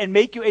Christ and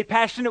make you a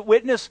passionate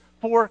witness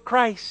for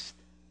Christ.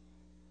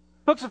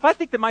 Folks, if I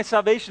think that my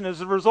salvation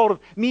is a result of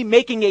me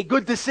making a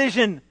good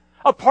decision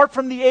apart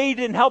from the aid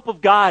and help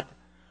of God,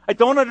 I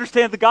don't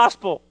understand the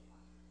gospel.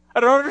 I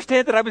don't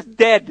understand that I was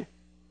dead,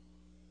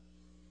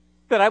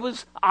 that I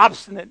was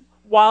obstinate.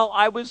 While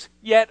I was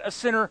yet a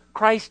sinner,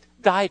 Christ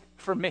died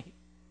for me.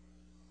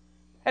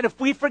 And if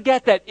we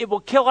forget that, it will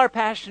kill our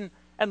passion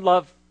and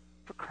love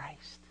for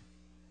Christ.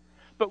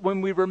 But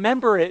when we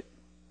remember it,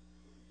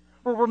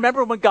 we'll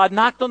remember when God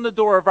knocked on the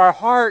door of our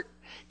heart,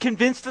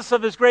 convinced us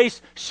of His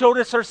grace, showed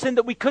us our sin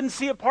that we couldn't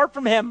see apart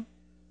from Him,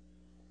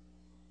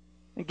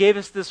 and gave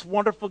us this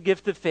wonderful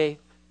gift of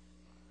faith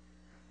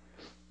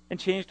and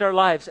changed our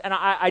lives. And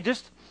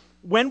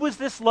when was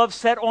this love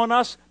set on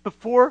us?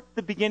 Before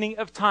the beginning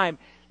of time.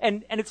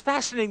 And it's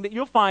fascinating that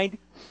you'll find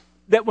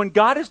that when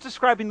God is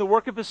describing the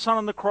work of His Son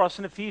on the cross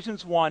in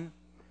Ephesians 1,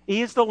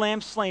 He is the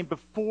Lamb slain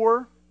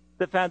before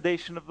the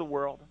foundation of the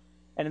world.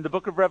 And in the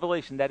book of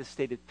Revelation, that is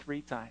stated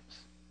 3 times.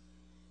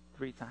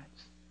 3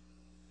 times.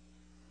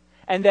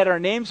 And that our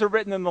names are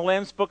written in the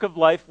Lamb's book of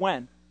life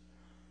when?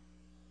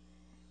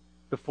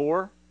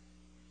 Before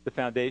the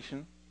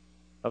foundation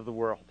of the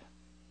world.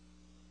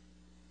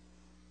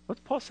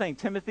 What's Paul saying,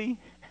 Timothy?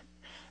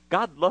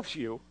 God loves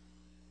you.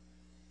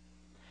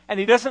 And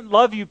He doesn't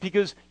love you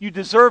because you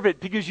deserve it,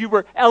 because you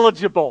were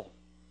eligible.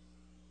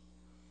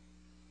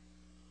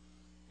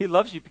 He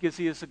loves you because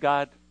He is a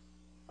God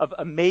of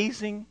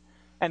amazing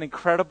and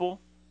incredible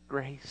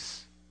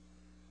grace.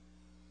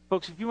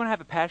 Folks, if you want to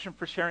have a passion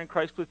for sharing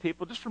Christ with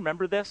people, just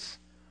remember this.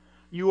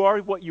 You are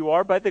what you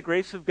are by the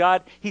grace of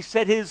God. He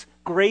set His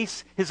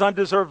grace, His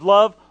undeserved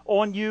love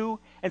on you.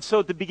 And so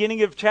at the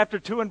beginning of chapter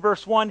 2 and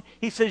verse 1,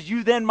 He says,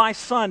 you then, my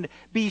son,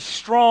 be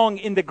strong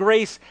in the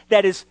grace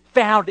that is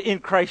found in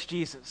Christ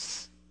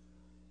Jesus.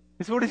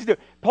 And so what does he do?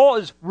 Paul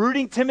is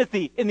rooting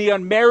Timothy in the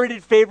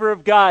unmerited favor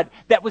of God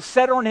that was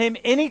set on him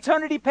in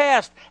eternity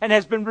past and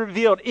has been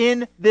revealed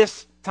in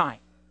this time,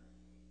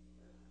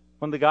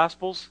 when the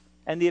Gospels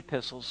and the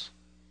epistles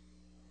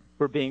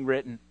were being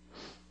written.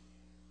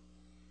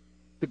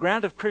 The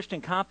ground of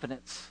Christian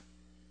confidence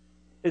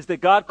is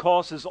that God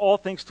causes all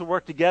things to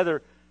work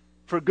together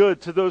for good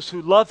to those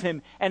who love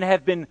Him and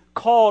have been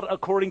called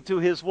according to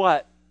His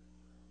what?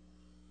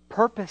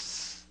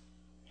 Purpose.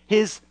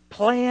 His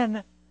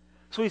plan.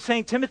 So he's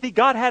saying, Timothy,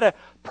 God had a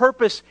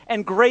purpose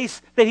and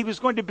grace that He was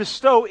going to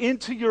bestow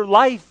into your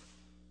life.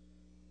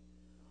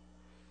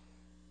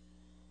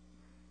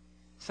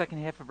 Second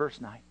half of verse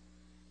 9.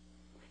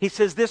 He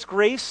says this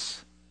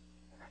grace,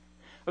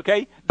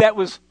 okay, that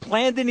was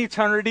planned in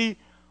eternity,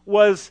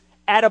 was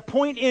at a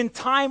point in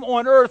time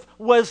on earth,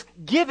 was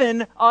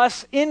given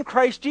us in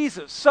Christ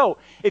Jesus. So,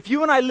 if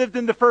you and I lived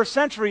in the first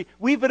century,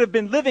 we would have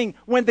been living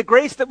when the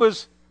grace that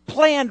was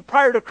planned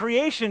prior to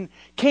creation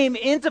came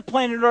into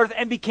planet earth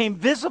and became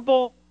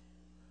visible.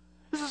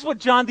 This is what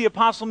John the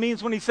Apostle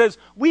means when he says,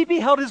 we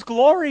beheld His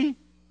glory.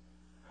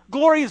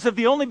 Glory is of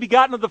the only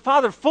begotten of the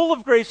Father, full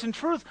of grace and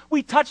truth.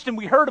 We touched Him,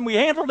 we heard Him, we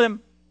handled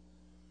Him.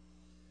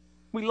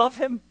 We love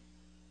Him.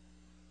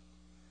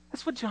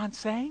 That's what John's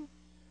saying.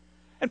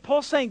 And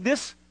Paul's saying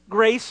this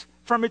grace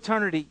from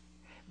eternity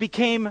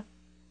became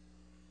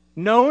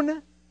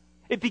known,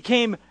 it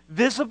became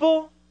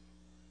visible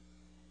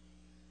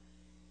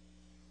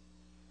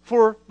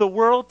for the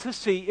world to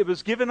see. It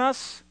was given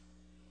us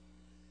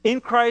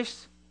in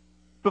Christ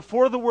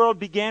before the world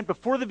began,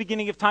 before the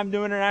beginning of time,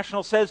 New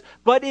International says,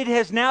 but it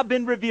has now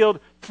been revealed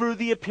through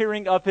the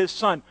appearing of His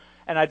Son.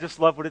 And I just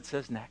love what it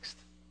says next.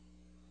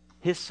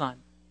 His Son,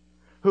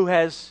 who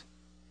has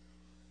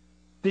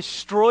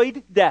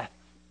destroyed death.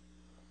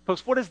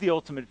 Folks, what is the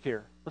ultimate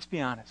fear? Let's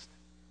be honest.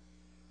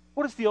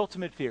 What is the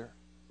ultimate fear?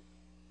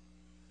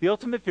 The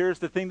ultimate fear is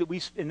the thing that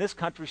we in this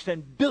country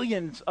spend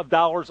billions of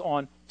dollars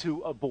on to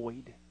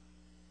avoid.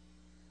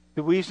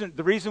 The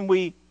reason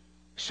we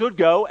should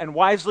go and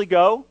wisely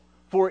go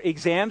for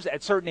exams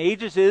at certain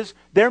ages is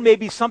there may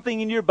be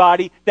something in your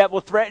body that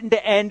will threaten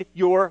to end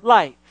your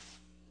life.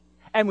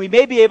 And we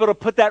may be able to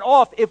put that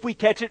off if we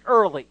catch it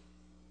early.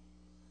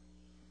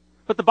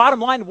 But the bottom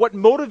line, what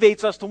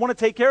motivates us to want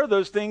to take care of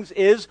those things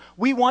is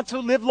we want to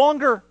live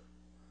longer.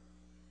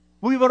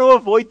 We want to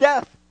avoid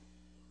death.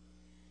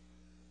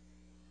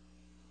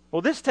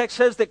 Well, this text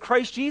says that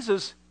Christ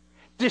Jesus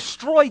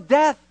destroyed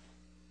death,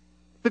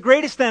 the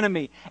greatest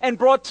enemy, and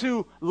brought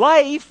to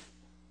life,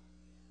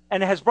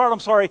 and has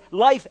brought,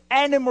 life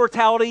and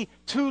immortality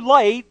to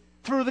light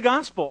through the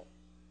gospel.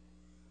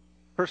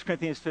 1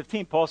 Corinthians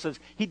 15, Paul says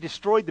he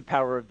destroyed the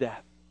power of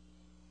death.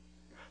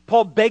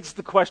 Paul begs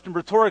the question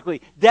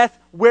rhetorically, death,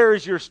 where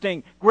is your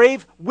sting?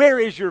 Grave, where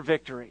is your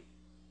victory?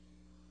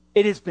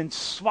 It has been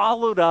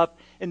swallowed up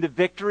in the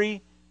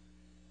victory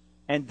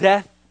and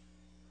death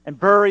and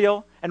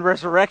burial and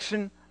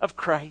resurrection of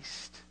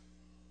Christ.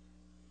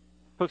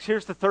 Folks,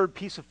 here's the third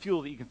piece of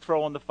fuel that you can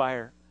throw on the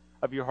fire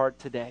of your heart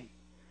today.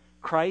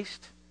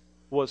 Christ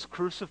was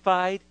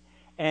crucified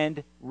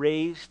and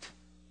raised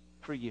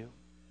for you.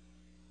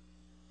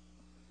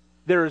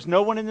 There is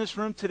no one in this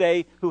room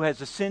today who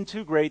has a sin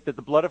too great that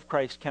the blood of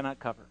Christ cannot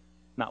cover.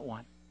 Not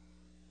one.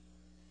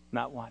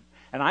 Not one.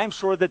 And I'm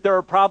sure that there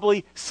are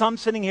probably some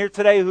sitting here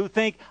today who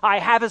think, I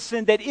have a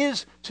sin that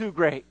is too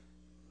great.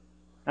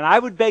 And I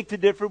would beg to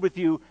differ with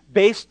you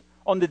based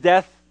on the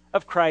death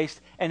of Christ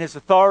and his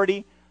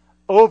authority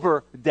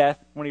over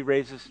death when he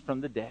raises from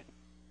the dead.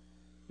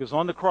 Because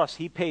on the cross,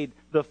 he paid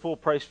the full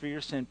price for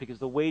your sin because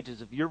the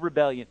wages of your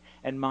rebellion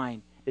and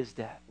mine is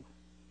death.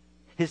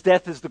 His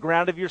death is the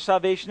ground of your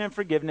salvation and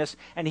forgiveness,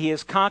 and he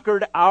has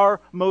conquered our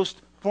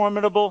most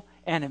formidable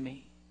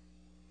enemy.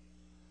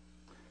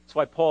 That's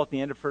why Paul at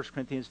the end of 1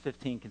 Corinthians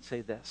 15 can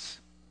say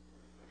this.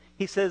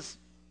 He says,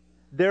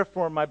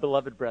 therefore, my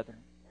beloved brethren,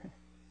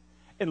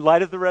 in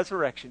light of the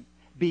resurrection,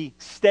 be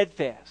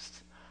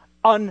steadfast,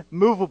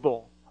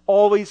 unmovable,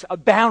 always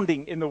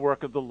abounding in the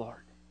work of the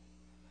Lord.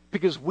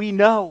 Because we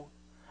know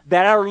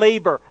that our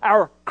labor,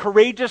 our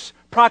courageous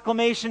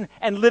proclamation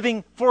and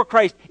living for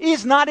Christ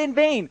is not in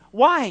vain.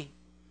 Why?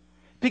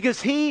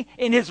 Because he,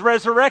 in his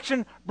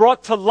resurrection,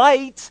 brought to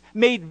light,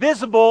 made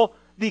visible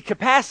the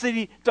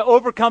capacity to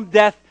overcome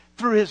death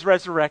through his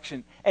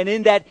resurrection. And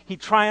in that, he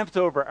triumphed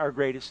over our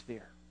greatest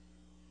fear.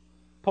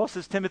 Paul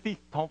says, Timothy,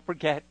 don't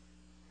forget,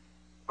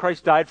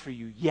 Christ died for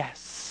you,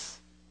 yes.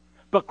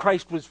 But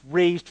Christ was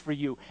raised for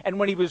you. And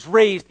when he was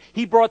raised,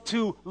 he brought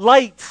to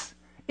light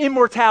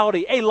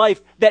immortality, a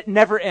life that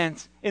never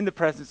ends in the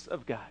presence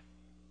of God.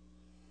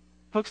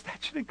 Folks,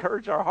 that should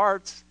encourage our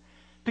hearts.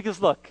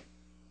 Because look,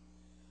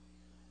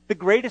 the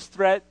greatest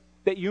threat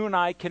that you and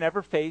I can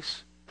ever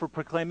face for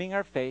proclaiming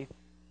our faith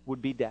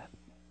would be death.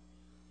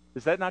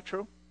 Is that not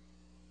true?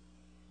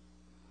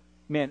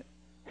 Man,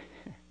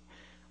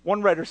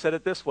 one writer said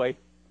it this way.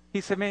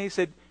 He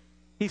said,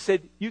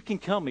 you can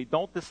kill me,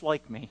 don't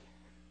dislike me.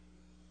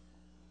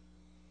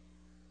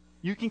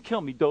 You can kill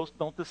me,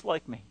 don't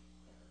dislike me.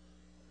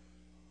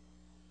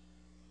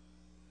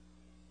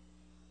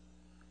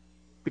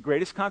 The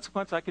greatest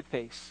consequence I could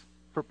face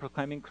for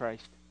proclaiming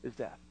Christ is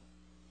death.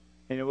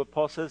 And you know what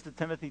Paul says to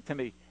Timothy?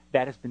 Timothy,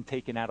 that has been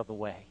taken out of the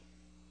way.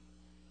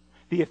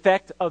 The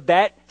effect of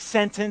that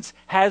sentence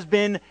has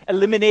been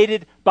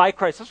eliminated by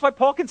Christ. That's why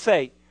Paul can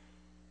say,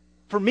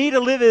 for me to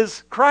live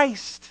is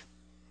Christ,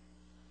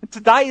 and to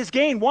die is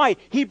gain. Why?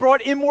 He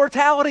brought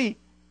immortality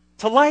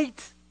to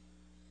light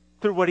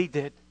through what he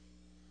did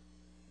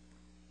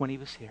when he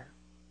was here.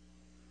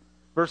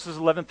 Verses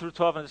 11 through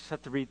 12, I just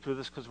have to read through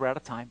this because we're out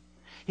of time.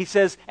 He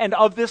says, and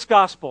of this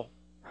gospel,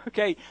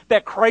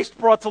 that Christ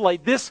brought to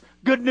light, this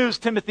good news,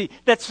 Timothy,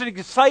 that should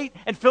excite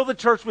and fill the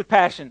church with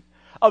passion.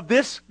 Of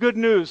this good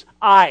news,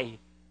 I,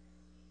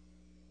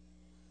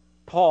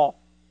 Paul,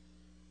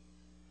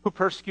 who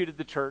persecuted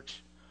the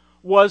church,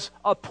 was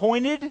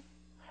appointed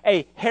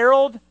a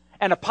herald,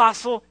 an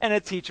apostle, and a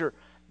teacher.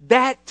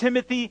 That,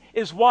 Timothy,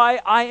 is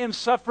why I am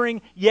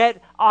suffering,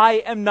 yet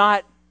I am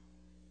not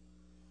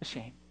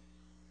ashamed.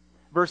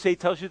 Verse 8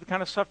 tells you the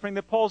kind of suffering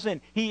that Paul's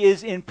in. He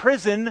is in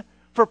prison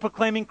for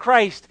proclaiming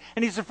Christ.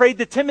 And he's afraid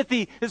that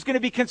Timothy is going to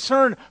be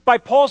concerned by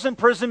Paul's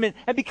imprisonment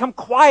and become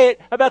quiet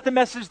about the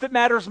message that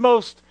matters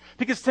most.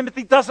 Because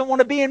Timothy doesn't want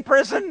to be in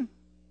prison.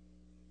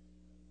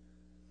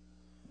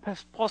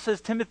 Paul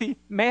says, Timothy,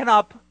 man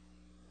up.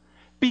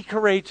 Be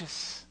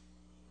courageous.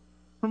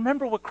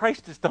 Remember what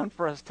Christ has done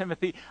for us,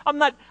 Timothy.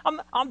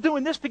 I'm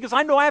doing this because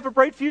I know I have a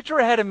bright future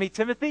ahead of me,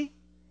 Timothy.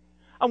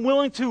 I'm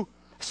willing to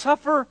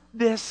suffer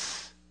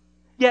this.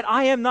 Yet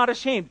I am not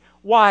ashamed.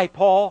 Why,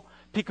 Paul?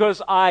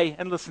 Because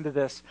and listen to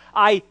this,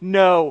 I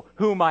know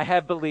whom I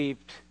have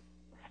believed.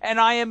 And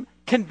I am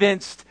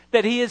convinced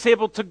that he is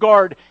able to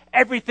guard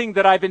everything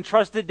that I've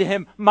entrusted to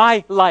him,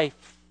 my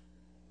life,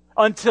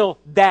 until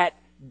that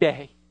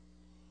day.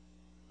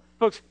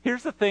 Folks,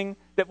 here's the thing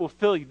that will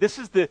fill you. This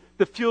is the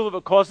fuel that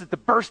will cause it to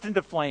burst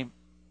into flame.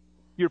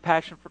 Your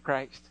passion for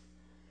Christ.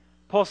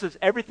 Paul says,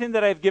 everything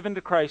that I have given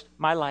to Christ,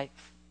 my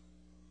life,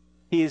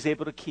 he is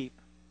able to keep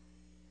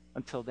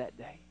until that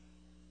day.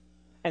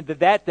 And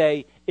that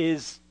day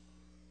is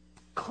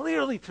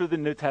clearly through the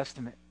New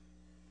Testament.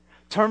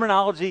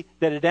 Terminology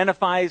that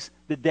identifies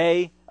the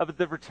day of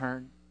the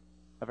return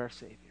of our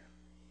Savior.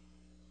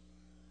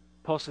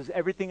 Paul says,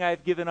 everything I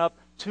have given up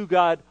to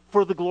God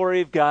for the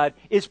glory of God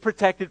is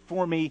protected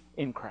for me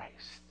in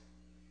Christ.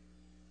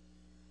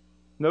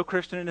 No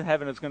Christian in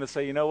heaven is going to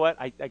say, you know what,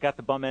 I got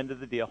the bum end of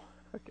the deal.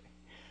 Okay.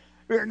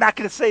 We're not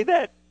going to say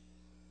that.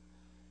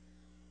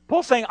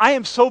 Paul's saying, I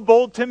am so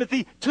bold,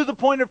 Timothy, to the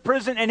point of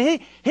prison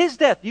and his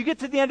death. You get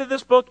to the end of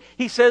this book,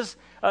 he says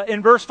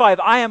in verse 5,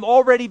 I am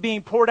already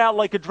being poured out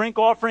like a drink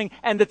offering,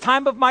 and the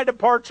time of my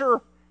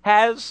departure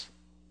has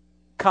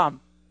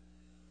come.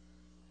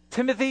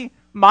 Timothy,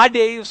 my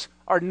days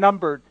are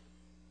numbered.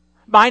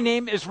 My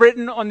name is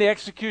written on the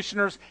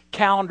executioner's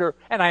calendar,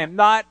 and I am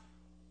not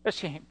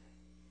ashamed.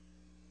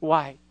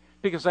 Why?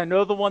 Because I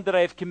know the one that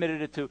I have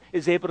committed it to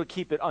is able to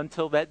keep it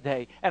until that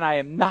day, and I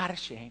am not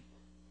ashamed.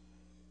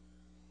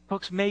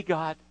 Folks, may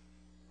God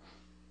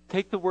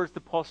take the words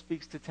that Paul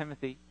speaks to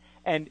Timothy,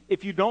 and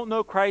if you don't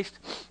know Christ,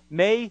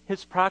 may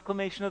his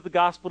proclamation of the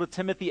gospel to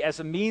Timothy as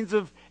a means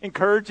of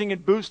encouraging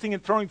and boosting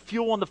and throwing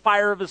fuel on the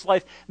fire of his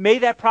life, may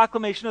that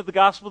proclamation of the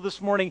gospel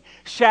this morning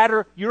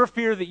shatter your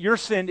fear that your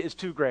sin is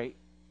too great.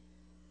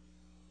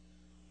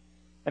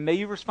 And may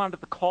you respond to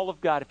the call of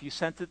God, if you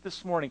sense it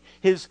this morning,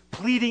 his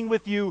pleading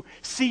with you,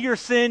 see your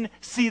sin,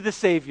 see the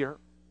Savior.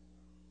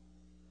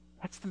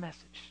 That's the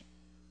message.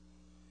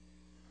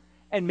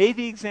 And may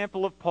the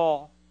example of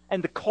Paul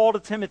and the call to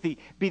Timothy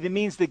be the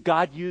means that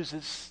God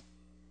uses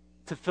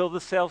to fill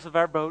the sails of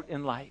our boat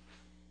in life,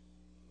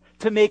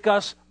 to make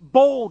us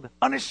bold,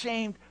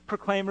 unashamed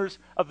proclaimers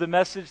of the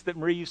message that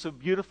Marie, you so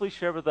beautifully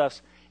shared with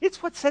us.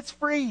 It's what sets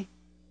free.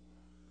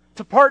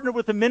 To partner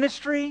with a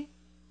ministry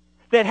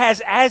that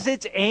has as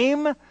its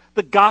aim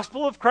the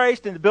gospel of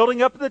Christ and the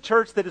building up of the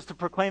church that is to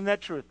proclaim that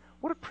truth.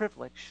 What a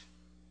privilege.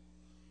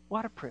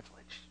 What a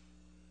privilege.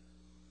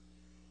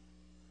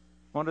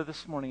 I wonder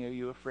this morning, are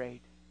you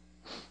afraid?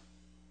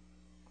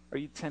 Are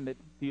you timid?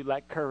 Do you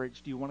lack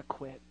courage? Do you want to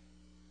quit?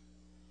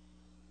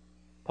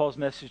 Paul's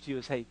message to you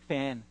is, hey,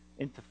 fan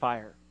into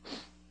fire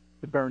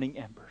the burning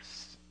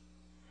embers.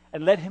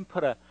 And let him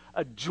put a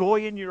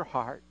joy in your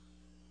heart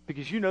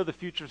because you know the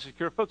future is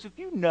secure. Folks, if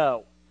you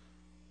know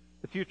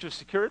the future is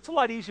secure, it's a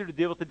lot easier to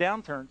deal with the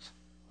downturns.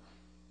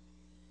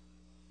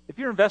 If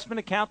your investment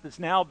account that's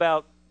now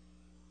about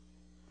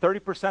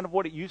 30% of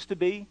what it used to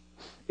be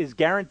is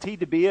guaranteed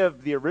to be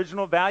of the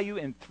original value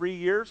in 3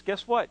 years,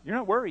 guess what? You're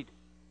not worried.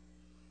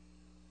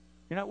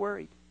 You're not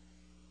worried.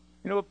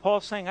 You know what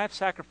Paul's saying? I've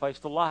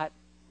sacrificed a lot.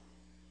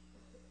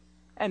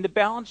 And the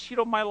balance sheet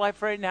of my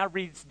life right now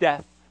reads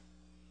death.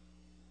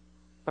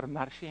 But I'm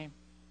not ashamed.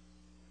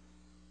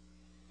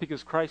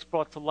 Because Christ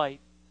brought to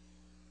light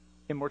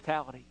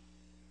immortality,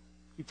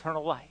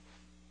 eternal life,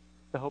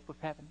 the hope of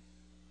heaven.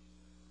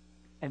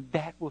 And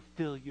that will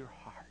fill your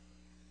heart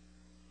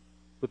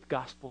with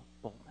gospel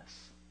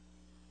boldness.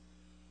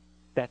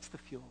 That's the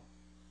fuel.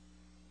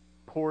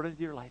 Pour it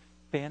into your life.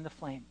 Fan the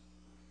flame.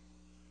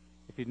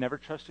 If you've never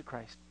trusted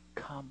Christ,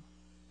 come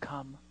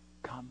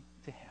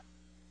to him.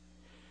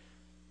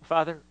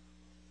 Father,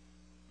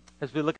 as we look